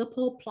the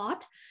purple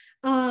plot,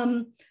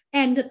 and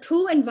the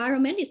true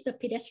environment is the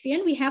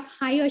pedestrian, we have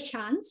higher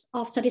chance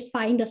of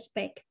satisfying the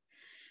spec.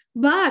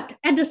 But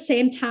at the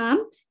same time,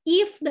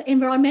 if the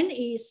environment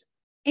is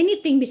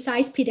anything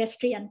besides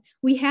pedestrian,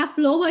 we have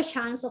lower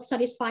chance of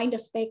satisfying the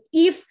spec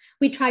if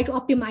we try to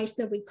optimize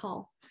the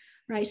recall,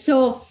 right?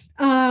 So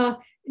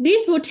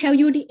this will tell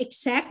you the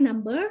exact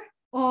number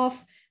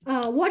of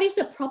what is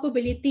the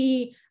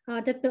probability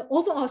that the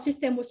overall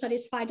system will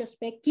satisfy the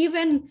spec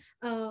given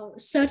a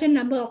certain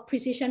number of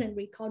precision and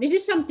recall. This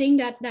is something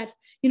that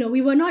you know,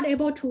 we were not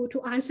able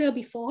to answer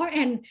before,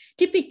 and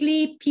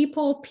typically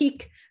people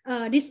pick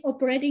this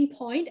operating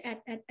point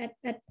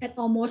at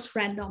almost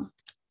random.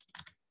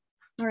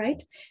 All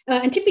right,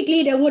 and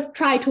typically they would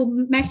try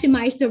to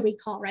maximize the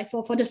recall, right,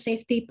 for the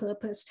safety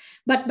purpose,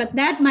 but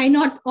that might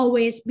not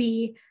always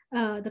be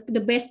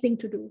the best thing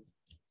to do.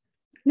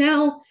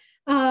 Now,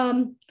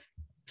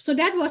 so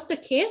that was the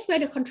case where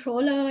the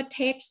controller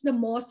takes the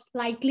most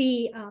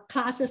likely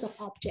classes of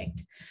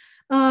object.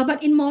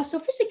 But in more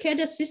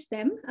sophisticated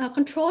system,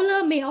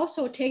 controller may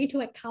also take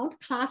into account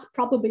class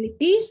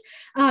probabilities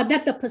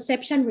that the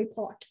perception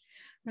report.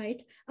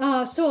 Right.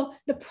 So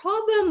the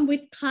problem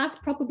with class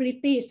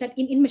probability is that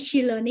in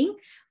machine learning,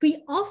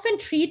 we often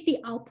treat the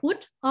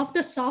output of the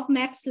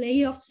softmax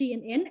layer of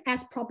CNN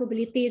as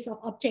probabilities of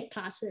object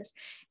classes.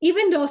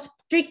 Even though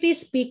strictly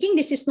speaking,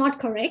 this is not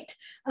correct.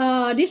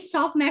 This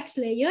softmax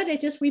layer, they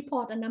just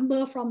report a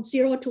number from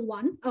 0 to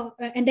 1,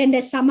 and then they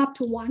sum up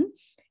to 1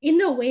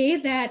 in a way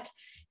that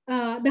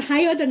the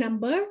higher the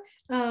number,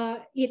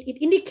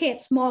 it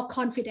indicates more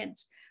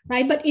confidence,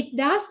 right? But it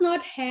does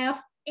not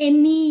have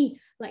any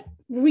like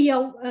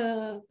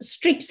real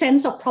strict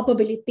sense of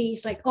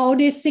probabilities, like all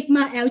this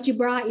sigma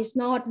algebra is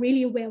not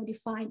really well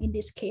defined in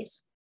this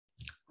case.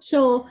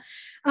 So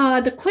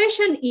the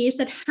question is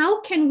that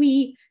how can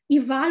we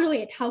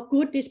evaluate how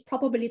good these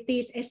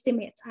probabilities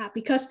estimates are,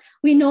 because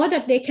we know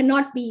that they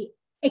cannot be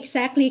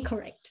exactly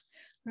correct,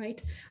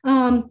 right? There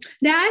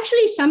are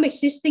actually some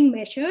existing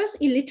measures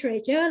in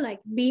literature like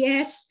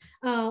BS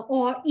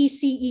or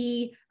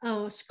ECE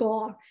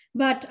score,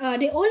 but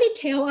they only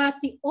tell us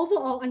the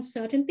overall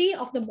uncertainty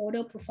of the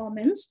model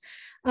performance.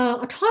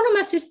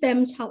 Autonomous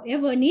systems,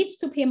 however, needs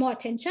to pay more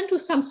attention to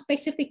some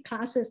specific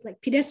classes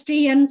like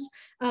pedestrians,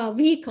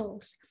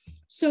 vehicles.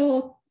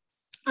 So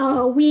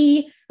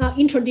we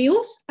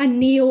introduce a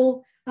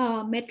new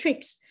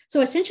matrix. So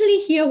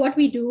essentially here, what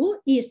we do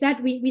is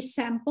that we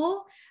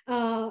sample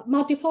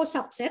multiple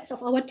subsets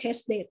of our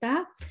test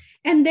data,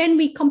 and then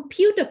we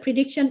compute the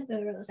prediction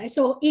errors.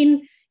 So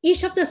in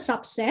each of the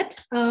subset,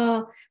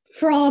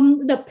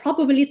 from the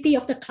probability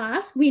of the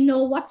class, we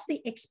know what's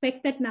the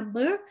expected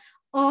number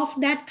of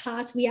that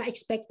class we are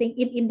expecting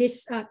in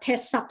this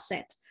test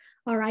subset.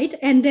 All right,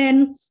 and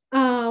then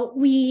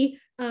we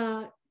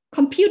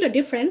compute the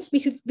difference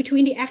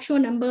between the actual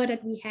number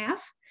that we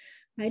have,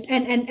 right?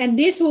 And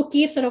this will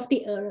give sort of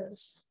the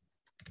errors.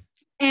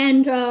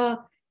 And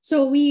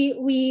so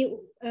we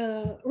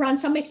run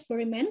some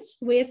experiments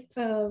with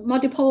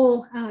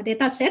multiple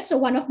data sets. So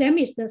one of them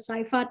is the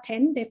CIFAR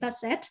 10 data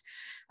set.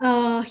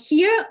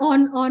 Here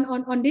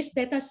on this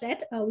data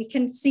set, we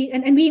can see,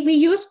 and we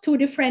use two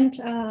different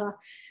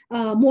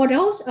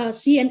models,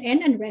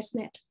 CNN and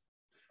ResNet.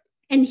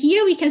 And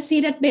here we can see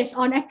that based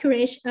on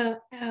accuracy,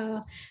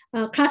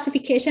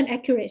 classification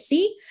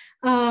accuracy,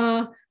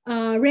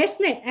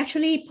 ResNet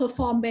actually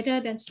perform better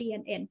than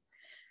CNN.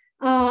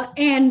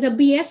 And the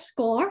BS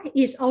score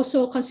is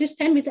also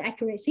consistent with the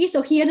accuracy.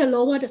 So here, the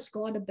lower the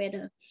score, the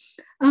better.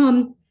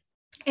 And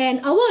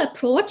our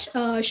approach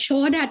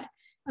show that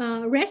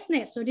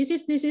ResNet. So this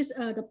is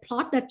the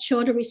plot that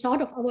show the result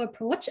of our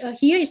approach.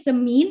 Here is the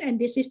mean, and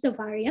this is the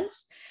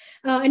variance.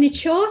 And it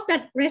shows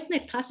that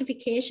ResNet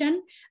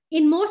classification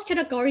in most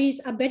categories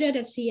are better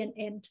than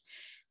CNN.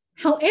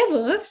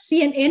 However,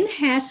 CNN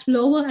has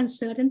lower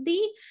uncertainty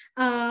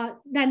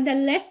than the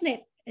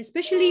ResNet,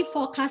 especially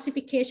for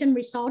classification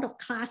result of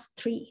class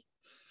 3.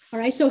 All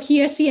right, so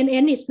here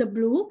CNN is the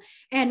blue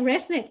and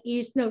ResNet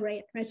is the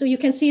red, right? So you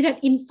can see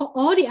that for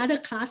all the other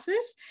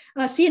classes,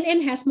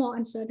 CNN has more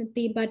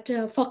uncertainty, but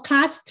for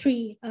class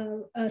 3,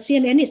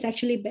 CNN is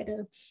actually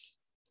better.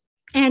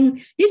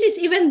 And this is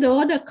even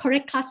though the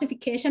correct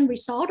classification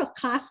result of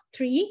class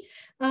 3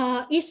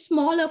 is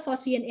smaller for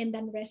CNN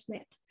than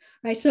ResNet,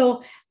 right?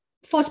 So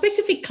for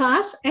specific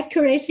class,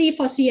 accuracy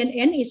for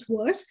CNN is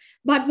worse,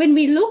 but when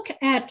we look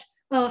at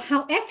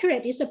how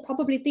accurate is the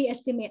probability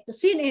estimate, the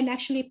CNN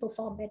actually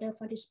perform better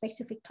for this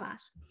specific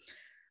class.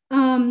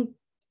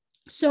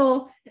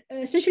 So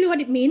essentially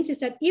what it means is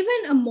that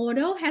even a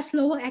model has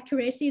lower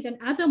accuracy than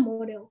other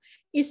model,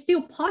 it's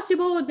still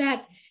possible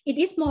that it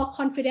is more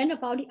confident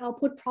about the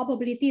output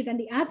probability than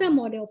the other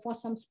model for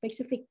some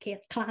specific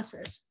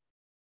classes.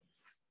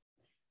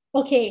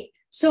 Okay,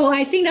 so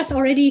I think that's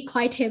already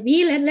quite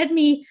heavy. Let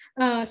me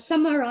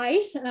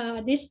summarize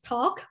this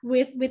talk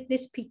with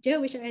this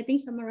picture, which I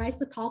think summarized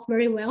the talk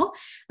very well.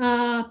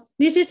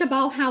 This is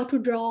about how to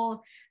draw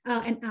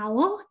an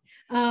owl.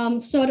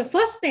 So the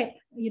first step,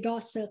 you draw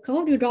a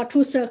circle, you draw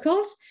 2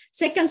 circles.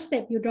 Second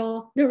step, you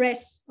draw the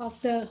rest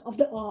of the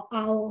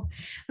owl,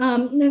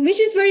 which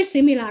is very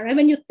similar, right?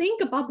 When you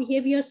think about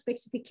behavior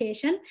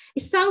specification,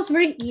 it sounds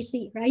very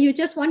easy, right? You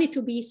just want it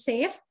to be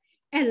safe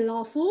and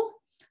lawful.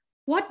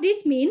 What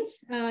this means,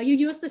 you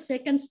use the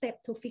second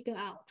step to figure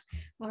out,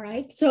 all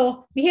right?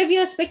 So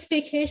behavior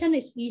specification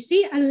is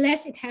easy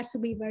unless it has to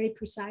be very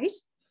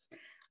precise.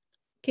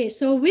 Okay,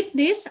 so with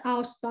this,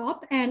 I'll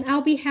stop and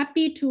I'll be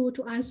happy to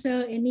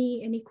answer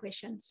any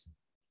questions.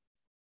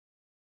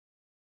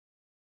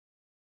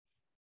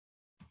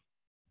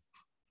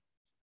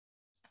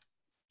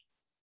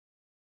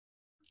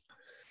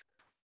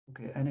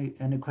 Okay,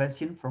 any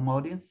question from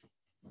audience?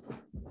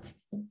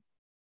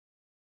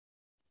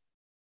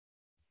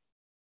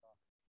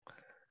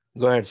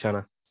 Go ahead,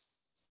 Shana.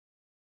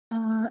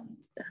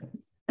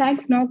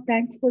 Thanks, Nog.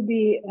 Thanks for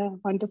the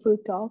wonderful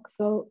talk.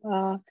 So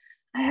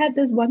I had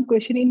this one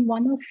question. In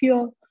one of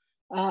your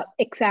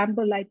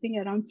example, I think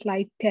around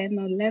slide 10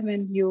 or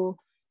 11, you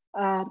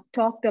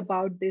talked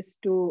about this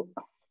 2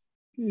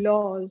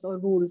 laws or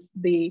rules,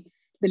 the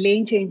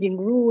lane changing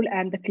rule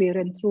and the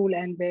clearance rule,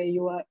 and where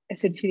you are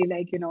essentially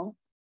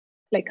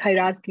like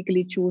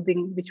hierarchically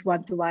choosing which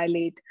one to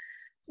violate,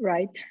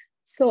 right?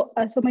 So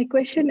my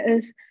question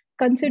is,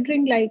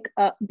 considering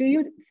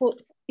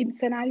in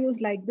scenarios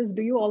like this,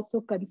 do you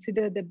also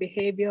consider the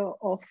behavior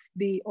of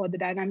or the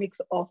dynamics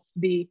of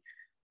the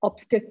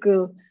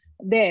obstacle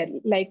there?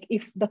 Like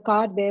if the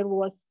car there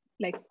was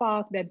like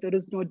parked, that there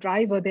is no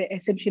driver there,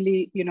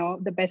 essentially,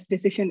 the best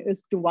decision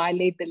is to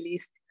violate the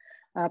least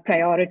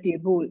priority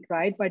rule,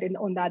 right? But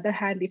on the other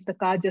hand, if the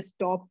car just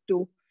stopped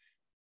to,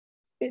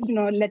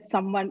 let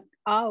someone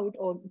out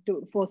or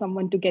for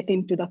someone to get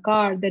into the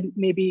car, then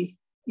maybe,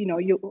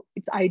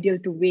 it's ideal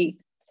to wait.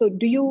 So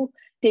do you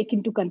take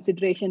into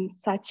consideration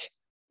such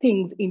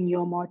things in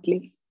your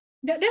modeling?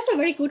 That's a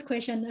very good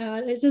question.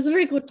 It's a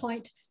very good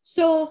point.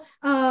 So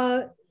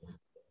I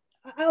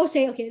will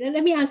say, okay,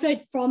 let me answer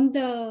it from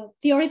the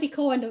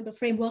theoretical and the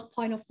framework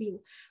point of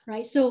view,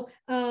 right? So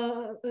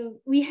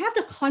we have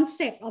the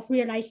concept of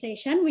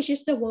realization, which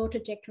is the world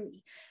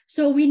trajectory.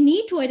 So we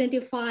need to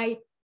identify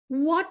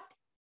what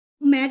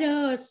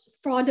matters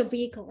for the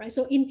vehicle, right?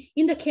 So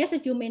in the case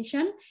that you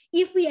mentioned,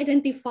 if we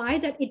identify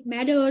that it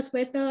matters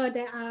whether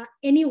there are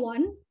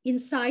anyone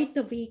inside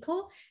the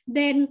vehicle,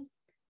 then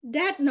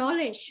that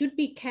knowledge should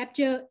be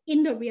captured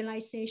in the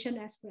realization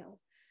as well.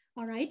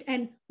 All right.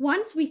 And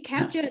once we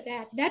capture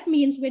that, that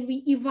means when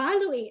we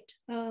evaluate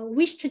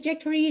which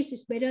trajectories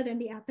is better than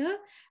the other,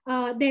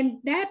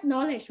 then that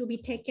knowledge will be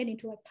taken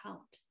into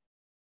account.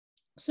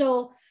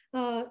 So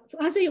to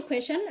answer your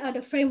question,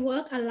 the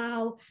framework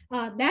allows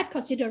that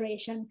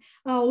consideration,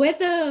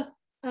 whether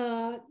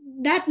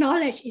that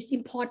knowledge is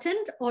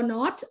important or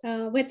not,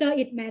 whether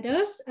it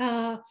matters.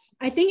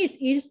 I think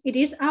it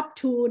is up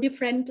to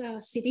different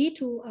city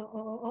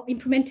or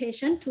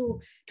implementation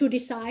to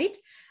decide.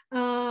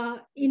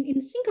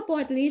 In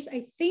Singapore, at least,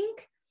 I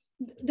think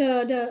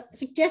the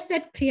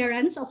suggested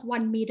clearance of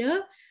 1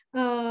 meter,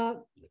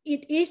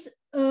 it is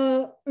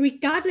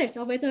regardless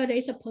of whether there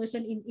is a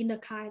person in the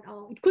car at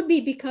all. It could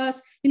be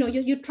because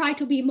you try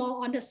to be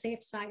more on the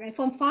safe side, right?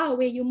 From far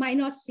away, you might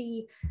not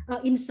see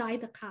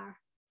inside the car.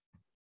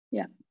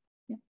 Yeah.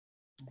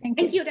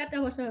 Thank you. That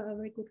was a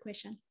very good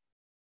question.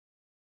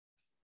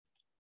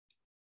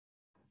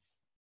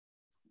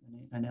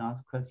 Any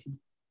other question?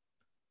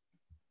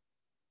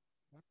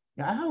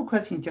 Yeah, I have a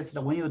question. Just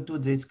when you do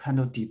this kind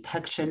of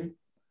detection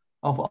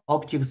of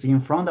objects in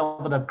front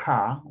of the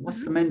car,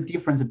 what's the main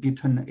difference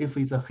between if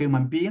it's a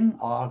human being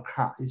or a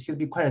car? It should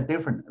be quite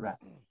different, right?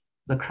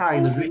 The car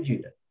is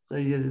rigid.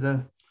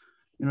 The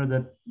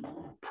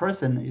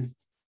person is,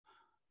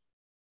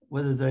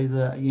 whether there is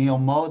in your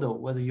model,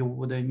 whether you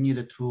would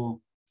need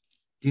to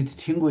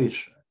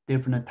distinguish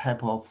different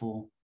type of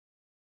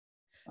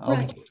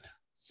object. Right.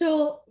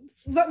 So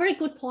very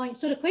good point.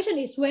 So the question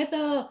is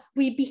whether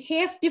we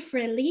behave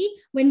differently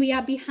when we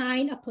are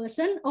behind a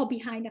person or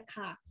behind a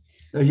car.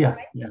 Yeah,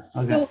 right? Yeah.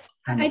 Okay. So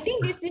I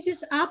think this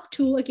is up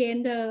to,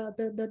 again,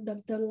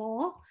 the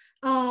law.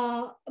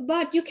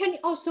 But you can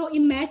also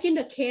imagine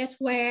the case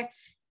where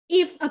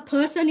if a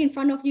person in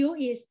front of you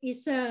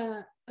is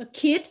a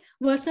kid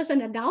versus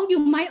an adult, you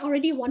might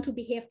already want to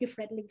behave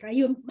differently, right?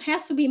 You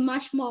have to be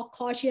much more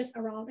cautious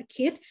around a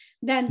kid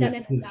than an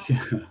adult.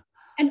 Yeah.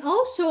 And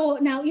also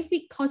now, if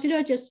we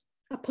consider just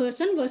a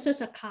person versus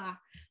a car,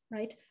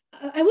 right?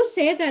 I would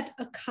say that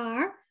a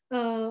car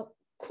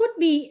could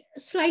be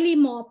slightly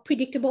more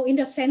predictable in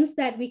the sense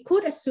that we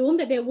could assume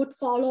that they would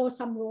follow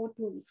some road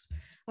rules,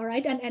 all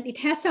right? And it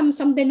has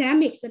some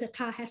dynamics that a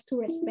car has to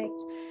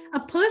respect. A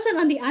person,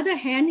 on the other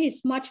hand,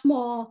 is much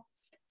more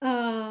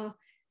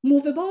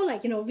movable,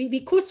 like, we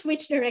could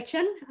switch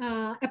direction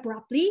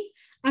abruptly,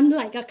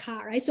 unlike a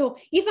car, right? So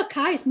if a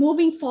car is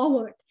moving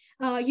forward,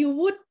 you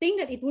would think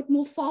that it would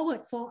move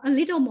forward for a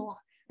little more,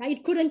 right?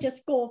 It couldn't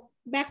just go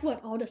backward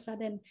all of a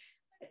sudden.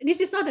 This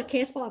is not the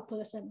case for a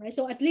person, right?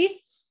 So at least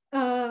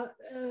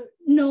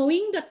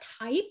knowing the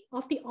type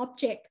of the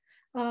object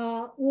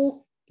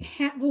will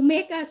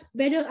make us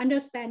better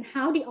understand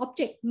how the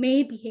object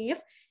may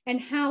behave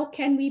and how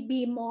can we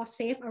be more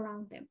safe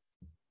around them.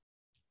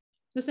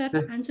 Does that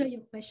answer your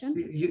question?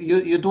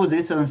 You do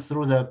this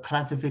through the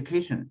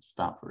classification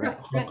stuff, right?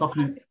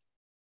 Right.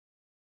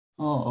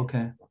 Oh,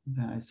 okay.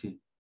 I see.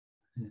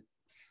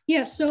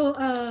 Yeah, so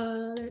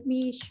let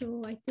me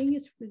show, I think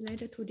it's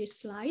related to this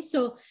slide.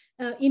 So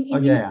in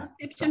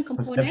perception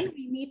component,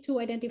 we need to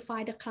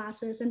identify the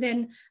classes, and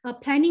then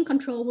planning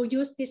control will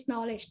use this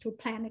knowledge to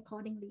plan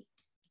accordingly.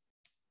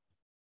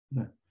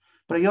 Yeah.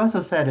 But you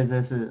also said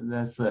this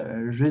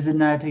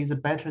ReasonNet is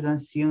better than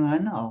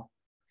CNN, or?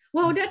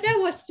 Well, that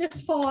was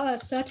just for a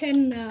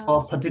certain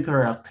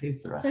particular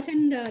case, right?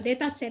 Certain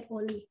data set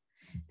only.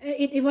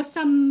 It was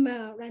some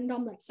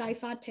random like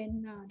Cypher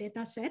 10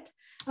 data set.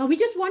 We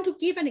just want to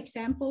give an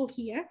example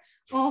here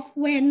of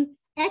when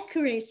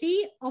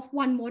accuracy of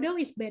one model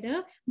is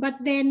better, but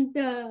then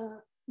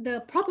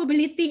the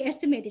probability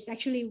estimate is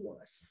actually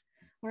worse.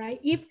 All right.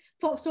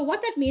 So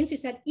what that means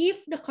is that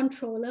if the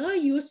controller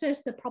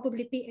uses the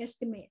probability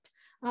estimate,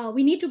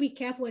 we need to be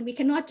careful, and we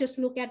cannot just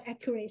look at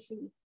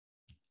accuracy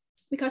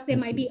because they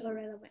might be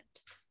irrelevant.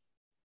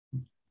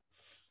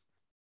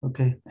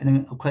 Okay.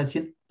 Any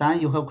question? Dan,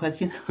 you have a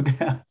question?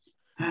 Okay.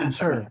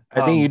 Sure.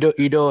 I think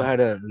Ido had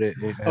a.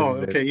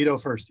 Okay. Ido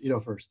first.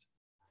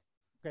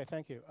 Okay.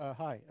 Thank you.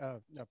 Hi.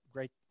 No,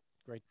 great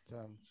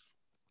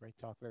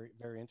talk. Very,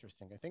 very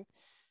interesting. I think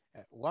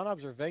one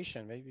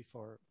observation, maybe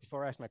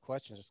before I ask my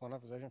question, just one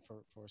observation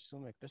for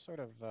Sumik. This sort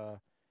of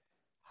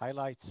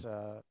highlights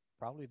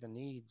probably the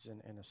needs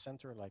in a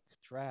center like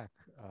track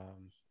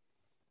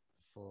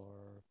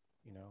for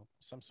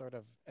some sort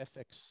of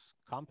ethics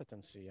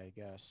competency, I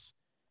guess,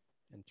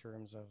 in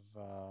terms of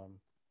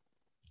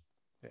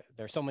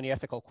there's so many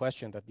ethical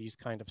questions that these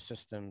kind of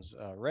systems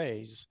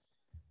raise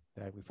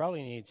that we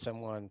probably need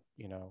someone,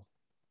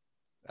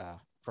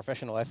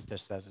 professional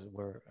ethicists, as it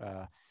were,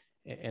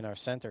 in our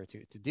center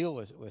to deal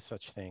with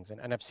such things.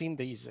 And I've seen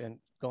these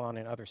go on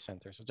in other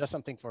centers. So just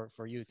something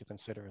for you to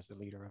consider as the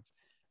leader of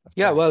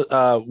yeah,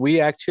 well, we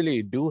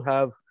actually do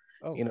have,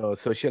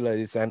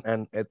 socialists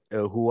and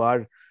who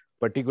are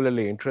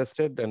particularly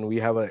interested, and we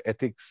have an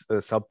ethics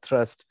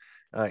subtrust,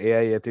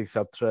 AI ethics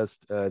subtrust,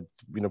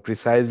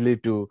 precisely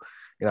to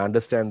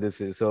understand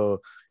this.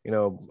 So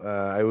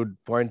I would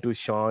point to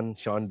Sean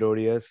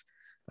Dorius,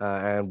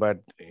 but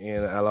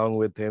along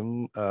with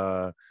him,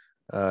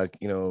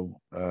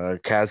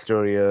 Cas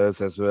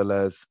Dorius, as well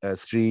as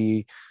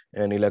Sri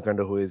and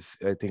Ilakanda, who is,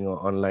 I think,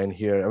 online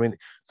here. I mean,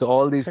 so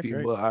all these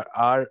people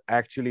are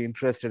actually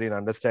interested in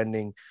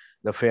understanding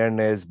the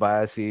fairness,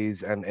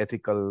 biases, and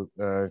ethical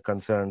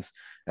concerns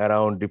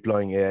around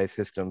deploying AI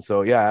systems.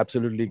 So yeah,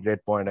 absolutely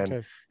great point. And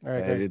all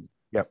right,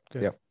 yeah.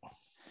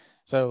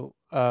 So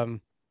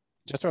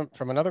just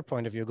from another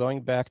point of view,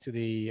 going back to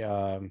the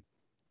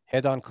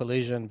head-on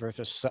collision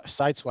versus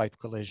sideswipe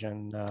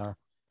collision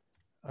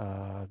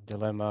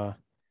dilemma.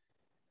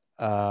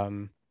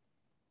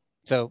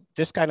 So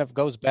this kind of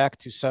goes back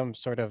to some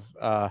sort of,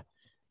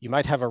 you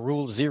might have a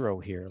rule 0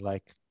 here,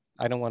 like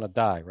I don't want to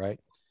die, right?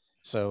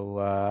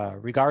 So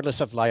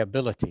regardless of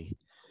liability,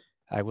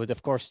 I would,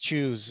 of course,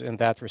 choose in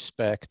that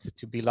respect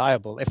to be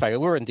liable, if I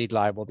were indeed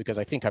liable, because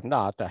I think I'm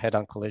not. A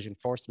head-on collision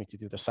forced me to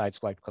do the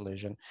sideswipe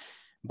collision.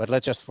 But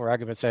let's just, for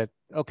argument's sake,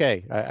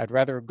 okay, I'd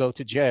rather go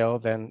to jail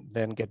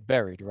than get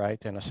buried,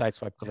 right? And a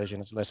sideswipe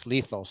collision is less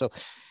lethal.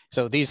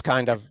 So these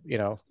kind of,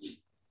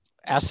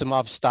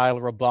 Asimov-style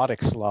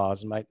robotics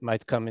laws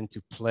might come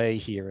into play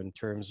here in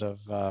terms of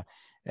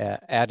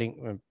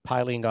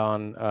piling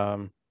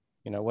on,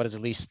 what is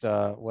at least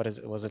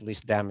was at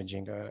least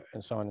damaging,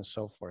 and so on and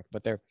so forth.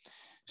 But there are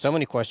so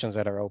many questions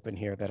that are open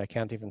here that I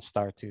can't even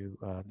start to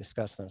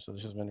discuss them. So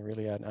this has been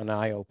really an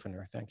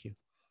eye-opener. Thank you.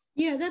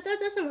 Yeah,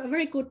 that's a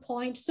very good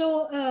point.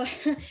 So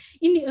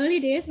in the early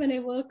days when I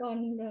worked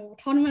on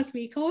autonomous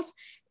vehicles,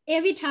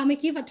 every time I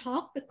give a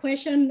talk, the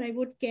question I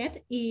would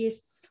get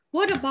is,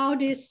 what about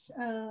this,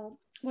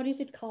 what is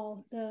it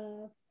called?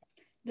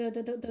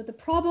 The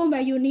problem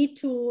where you need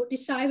to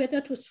decide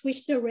whether to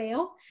switch the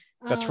rail.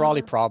 The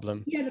trolley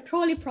problem. Yeah, the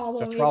trolley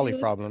problem. The trolley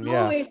problem,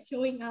 yeah. Always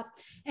showing up.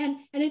 And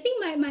I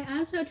think my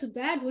answer to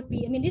that would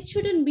be, I mean, this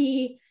shouldn't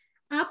be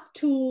up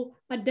to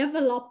a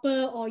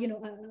developer or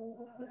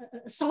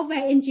a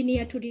software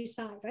engineer to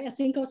decide, right? A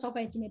single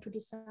software engineer to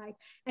decide.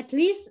 At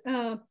least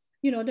the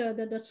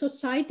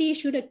society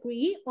should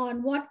agree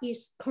on what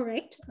is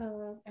correct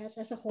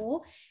as a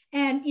whole,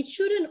 and it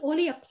shouldn't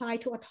only apply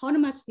to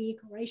autonomous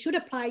vehicle, right? It should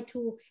apply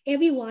to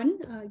everyone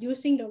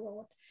using the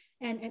road,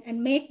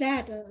 and make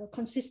that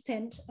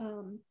consistent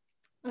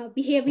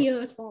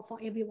behaviors for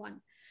everyone.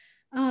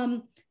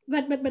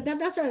 But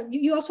that's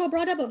you also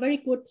brought up a very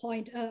good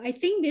point. I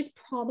think this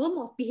problem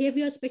of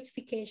behavior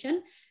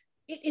specification,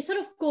 it sort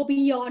of go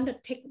beyond the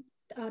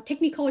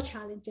technical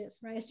challenges,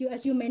 right?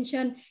 As you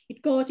mentioned,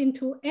 it goes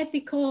into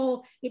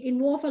ethical, it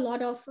involves a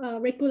lot of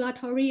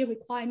regulatory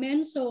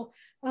requirements. So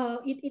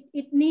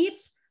it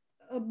needs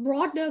a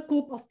broader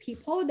group of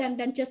people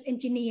than just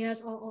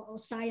engineers or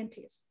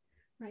scientists.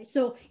 Right.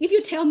 So if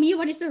you tell me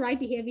what is the right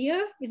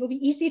behavior, it will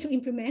be easy to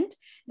implement.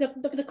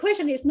 The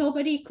question is,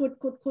 nobody could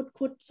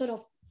sort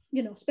of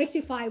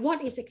specify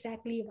what is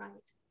exactly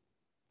right.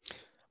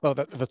 Well,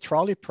 the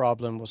trolley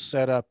problem was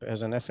set up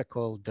as an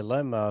ethical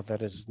dilemma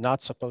that is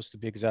not supposed to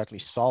be exactly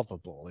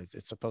solvable.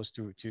 It's supposed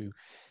to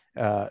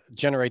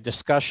generate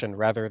discussion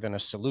rather than a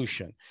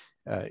solution.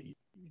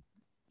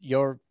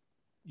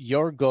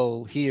 Your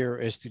goal here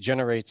is to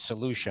generate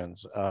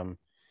solutions.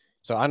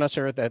 So I'm not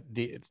sure that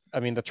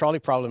the trolley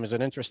problem is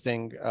an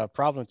interesting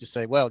problem to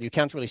say, well, you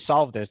can't really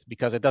solve this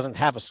because it doesn't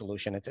have a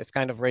solution. It's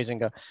kind of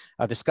raising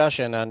a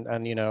discussion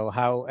on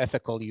how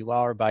ethical you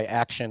are by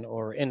action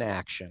or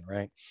inaction,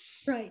 right?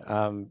 Right.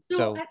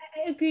 So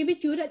I agree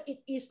with you that it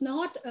is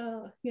not,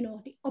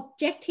 the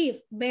objective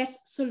best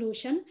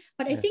solution,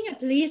 but I think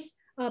at least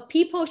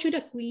people should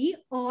agree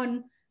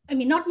on,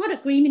 not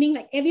agree, meaning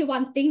like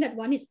everyone think that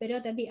one is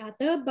better than the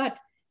other, but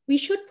we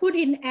should put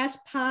in as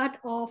part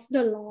of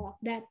the law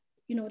that,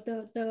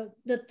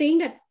 the thing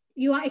that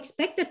you are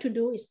expected to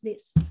do is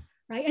this,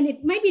 right? And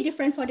it might be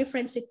different for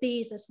different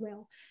cities as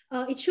well.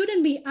 It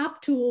shouldn't be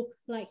up to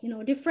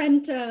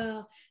different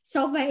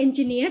software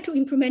engineer to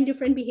implement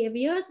different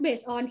behaviors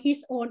based on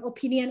his own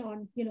opinion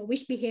on,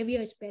 which behavior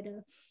is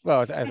better.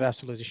 Well, it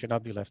absolutely should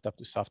not be left up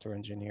to software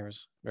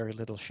engineers. Very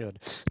little should.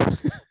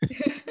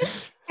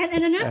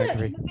 And another,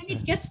 when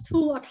it gets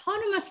to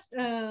autonomous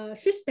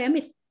system,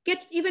 it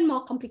gets even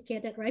more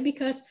complicated, right?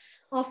 Because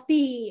of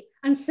the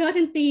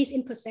uncertainties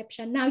in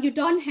perception. Now you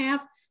don't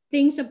have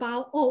things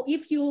about,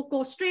 if you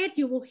go straight,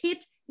 you will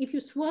hit. If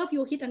you swerve,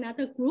 you'll hit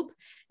another group.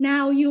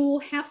 Now you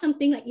have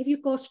something like, if you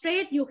go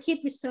straight, you hit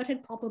with certain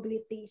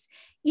probabilities.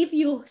 If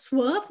you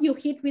swerve, you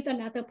hit with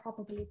another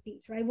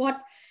probabilities, right?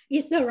 What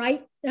is the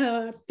right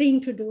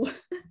thing to do?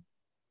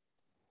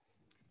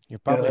 You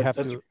probably have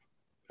to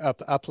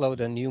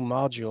upload a new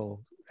module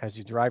as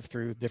you drive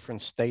through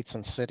different states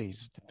and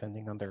cities,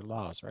 depending on their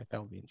laws, right? That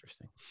would be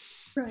interesting.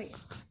 Right.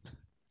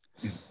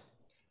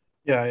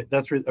 Yeah,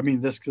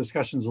 this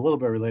discussion is a little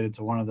bit related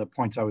to one of the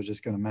points I was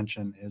just going to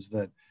mention, is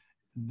that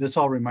this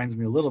all reminds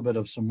me a little bit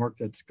of some work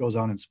that goes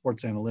on in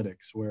sports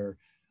analytics, where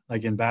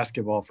like in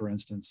basketball, for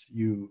instance,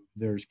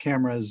 there's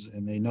cameras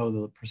and they know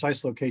the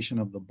precise location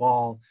of the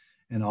ball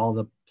and all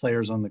the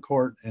players on the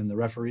court and the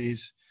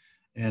referees.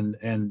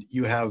 And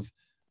you have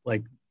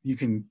you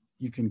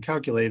can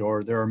calculate,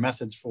 or there are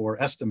methods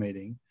for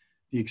estimating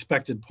the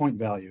expected point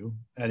value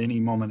at any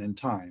moment in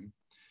time.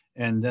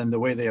 And then the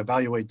way they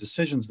evaluate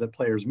decisions that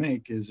players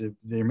make is if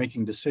they're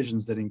making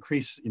decisions that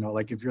increase,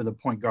 like if you're the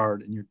point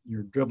guard and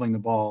you're dribbling the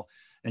ball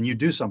and you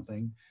do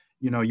something,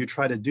 you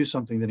try to do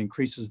something that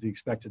increases the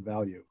expected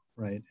value,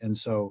 right? And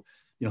so,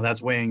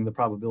 that's weighing the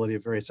probability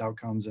of various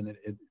outcomes. And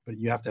but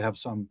you have to have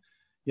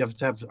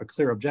a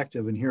clear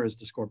objective, and here is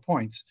to score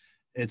points.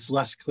 It's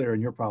less clear in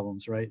your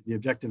problems, right? The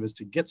objective is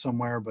to get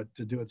somewhere, but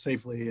to do it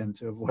safely and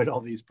to avoid all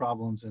these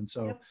problems. And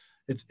so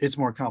it's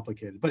more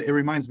complicated, but it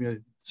reminds me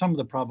that some of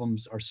the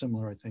problems are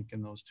similar, I think,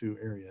 in those two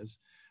areas.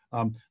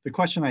 The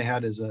question I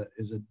had is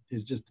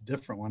just a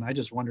different one. I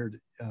just wondered,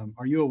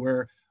 are you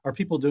aware, are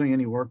people doing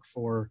any work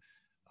for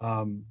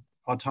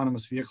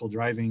autonomous vehicle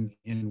driving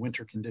in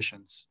winter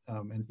conditions.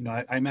 And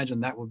I imagine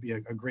that would be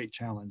a great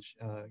challenge,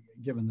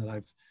 given that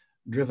I've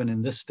driven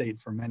in this state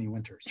for many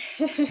winters.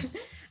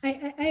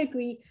 I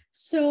agree.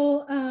 So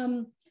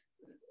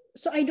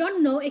so I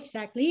don't know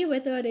exactly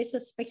whether there's a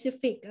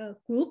specific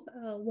group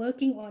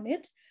working on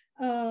it.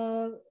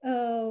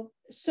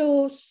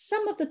 So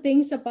some of the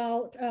things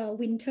about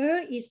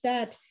winter is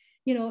that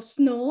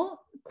snow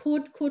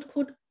could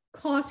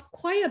cause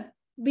quite a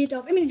bit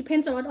of, it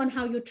depends a lot on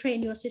how you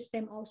train your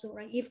system also,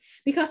 right?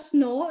 Because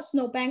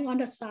snowbank on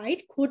the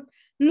side could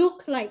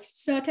look like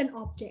certain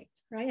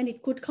objects, right? And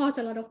it could cause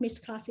a lot of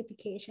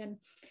misclassification.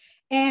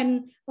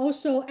 And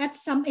also at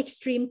some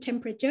extreme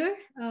temperature,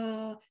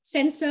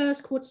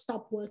 sensors could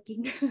stop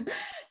working.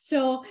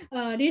 So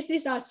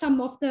these are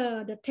some of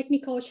the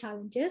technical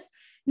challenges.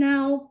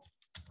 Now,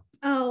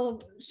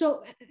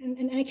 so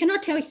and I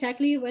cannot tell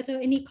exactly whether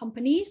any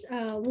companies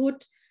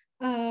would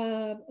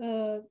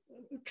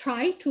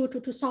try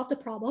to solve the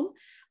problem.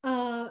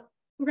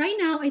 Right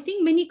now, I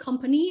think many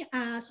companies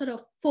are sort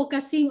of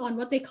focusing on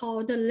what they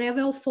call the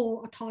level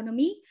 4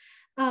 autonomy,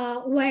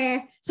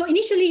 so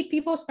initially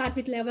people start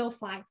with level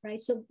 5, right?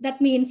 So that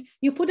means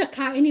you put a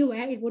car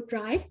anywhere, it would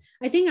drive.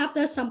 I think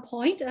after some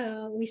point,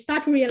 we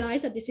start to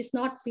realize that this is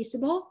not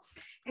feasible.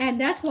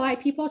 And that's why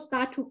people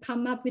start to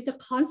come up with the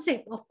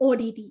concept of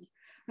ODD,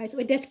 right? So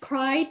it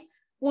describes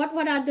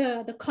what are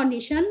the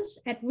conditions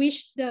at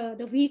which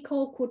the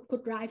vehicle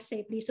could drive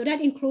safely. So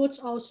that includes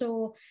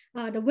also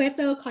the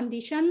weather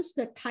conditions,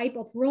 the type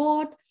of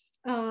road,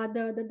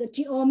 the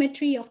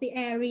geometry of the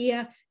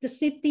area, the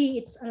city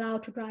it's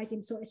allowed to drive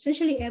in. So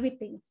essentially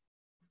everything.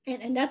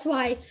 And that's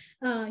why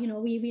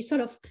we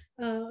sort of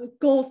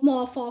go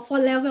more for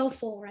level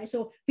 4, right?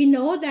 So we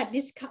know that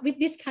with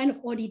this kind of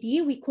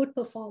ODD, we could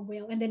perform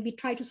well, and then we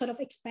try to sort of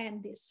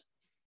expand this.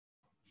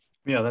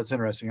 Yeah, that's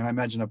interesting. And I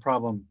imagine a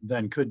problem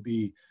then could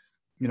be,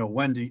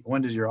 when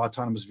does your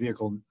autonomous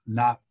vehicle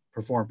not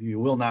perform? You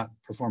will not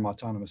perform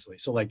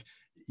autonomously. So like,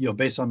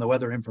 based on the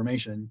weather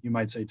information, you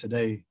might say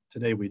today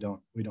we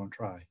don't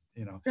try,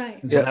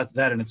 Right. And so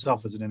that in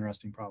itself is an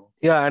interesting problem.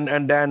 Yeah,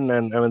 and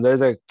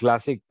there's a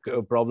classic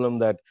problem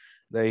that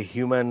the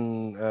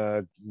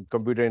human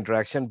computer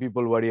interaction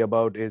people worry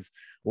about is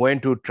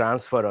when to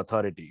transfer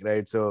authority,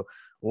 right? So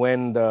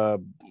when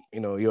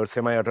your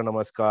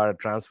semi-autonomous car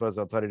transfers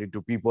authority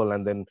to people,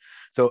 and then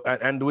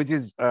and which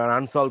is an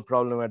unsolved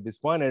problem at this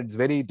point. And it's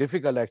very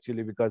difficult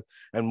actually, because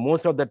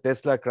most of the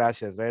Tesla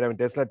crashes, right?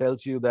 Tesla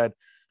tells you that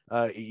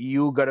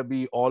you got to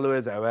be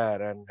always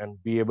aware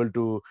and be able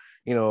to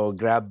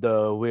grab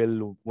the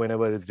wheel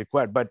whenever is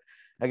required. But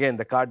again,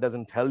 the car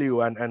doesn't tell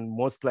you, and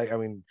most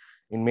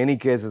in many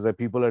cases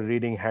people are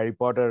reading Harry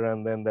Potter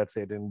and then that's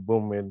it, and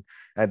boom,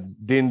 and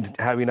didn't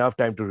have enough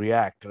time to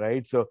react,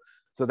 right? So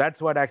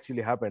that's what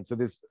actually happened. So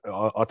this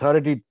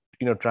authority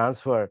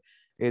transfer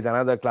is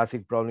another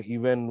classic problem,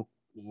 even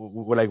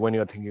like when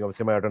you're thinking of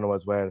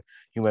semi-autonomous where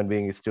human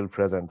being is still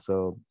present.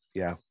 So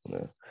yeah.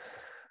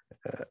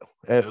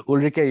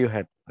 Ulrike, you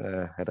had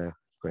a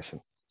question.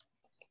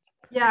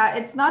 Yeah,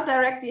 it's not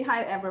directly,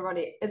 hi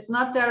everybody. It's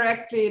not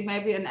directly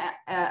maybe an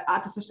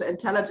artificial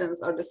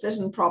intelligence or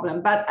decision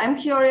problem, but I'm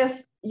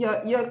curious,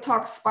 your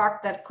talk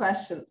sparked that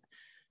question.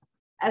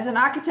 As an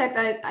architect,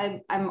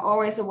 I'm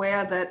always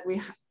aware that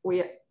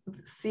we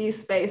see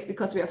space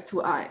because we have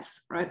two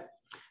eyes, right?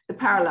 The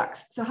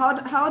parallax. So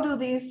how do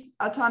these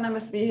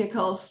autonomous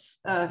vehicles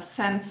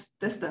sense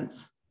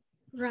distance?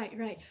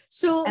 Right.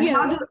 So and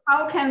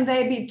how can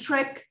they be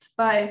tricked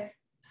by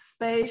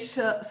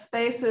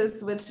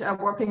spaces which are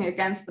working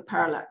against the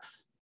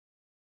parallax?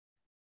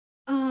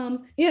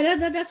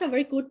 That's a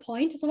very good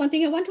point. So one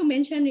thing I want to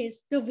mention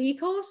is the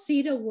vehicles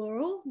see the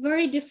world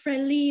very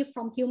differently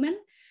from human.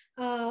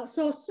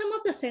 So some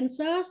of the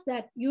sensors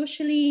that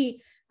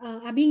usually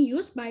are being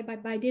used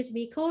by these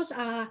vehicles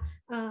are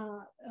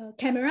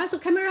camera. So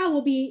camera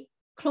will be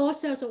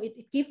closer, so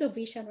it gives the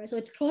vision, right? So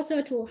it's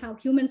closer to how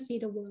humans see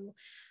the world.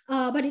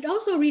 But it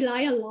also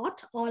relies a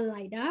lot on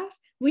LiDAR,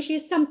 which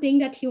is something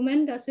that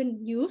human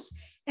doesn't use.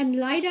 And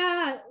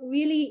LiDAR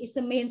really is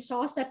the main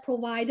source that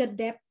provides the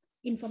depth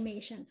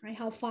information, right?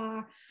 How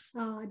far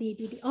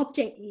the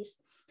object is.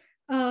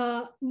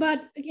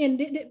 But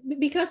again,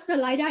 because the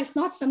LiDAR is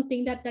not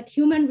something that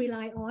human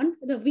rely on,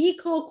 the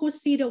vehicle could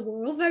see the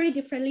world very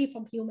differently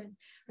from human,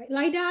 right?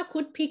 LiDAR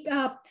could pick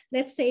up,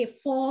 let's say,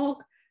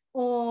 fog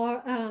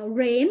or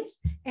rain,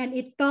 and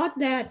it thought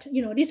that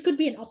this could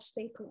be an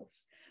obstacle,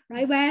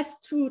 right? Whereas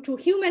to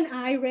human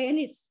eye, rain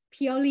is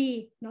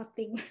purely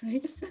nothing,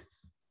 right?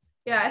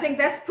 Yeah, I think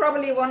that's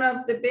probably one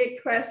of the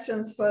big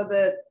questions for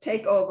the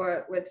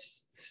takeover, which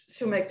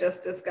Shumek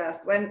just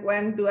discussed.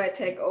 When do I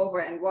take over,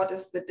 and what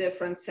is the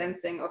different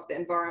sensing of the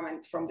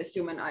environment from the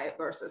human eye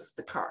versus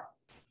the car?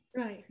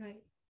 Right.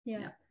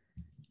 Yeah.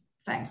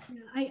 Thanks.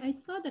 Yeah, I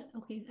thought that,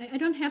 okay, I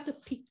don't have the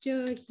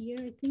picture here.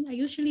 I think I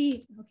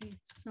usually, okay,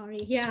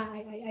 sorry. Yeah,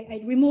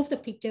 I removed the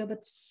picture,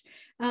 but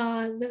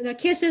the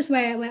cases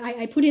where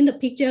I put in the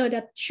picture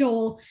that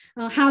show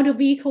how the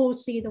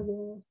vehicles see the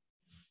world.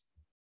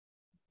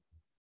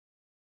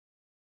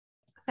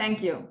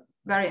 Thank you.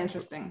 Very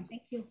interesting.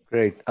 Thank you.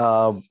 Great.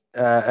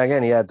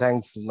 Again, yeah,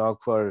 thanks, Nog,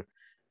 for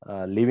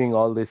leaving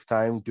all this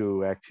time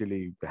to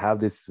actually have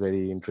this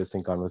very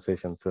interesting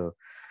conversation. So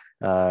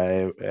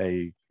I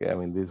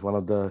mean, this is one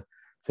of the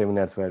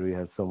seminars where we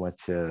had so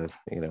much,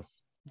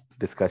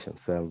 discussion.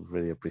 So I'm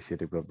very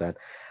appreciative of that.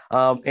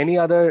 Any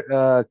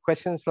other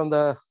questions from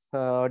the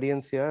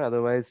audience here?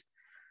 Otherwise,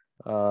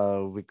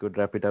 we could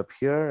wrap it up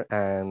here.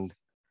 And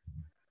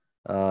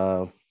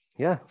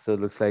yeah, so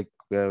it looks like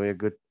we're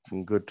good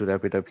to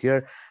wrap it up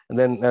here. And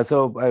then,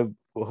 so I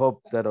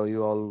hope that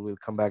you all will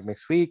come back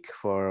next week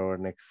for our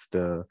next,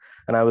 and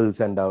I will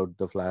send out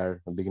the flyer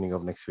at the beginning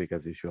of next week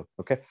as usual.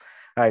 Okay.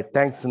 All right.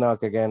 Thanks,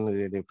 Nok, again.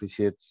 Really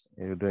appreciate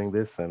you doing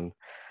this, and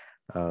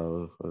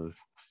we'll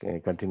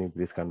continue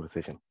this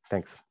conversation.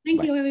 Thanks. Thank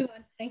Bye. you,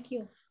 everyone. Thank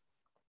you.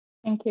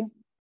 Thank you.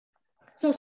 So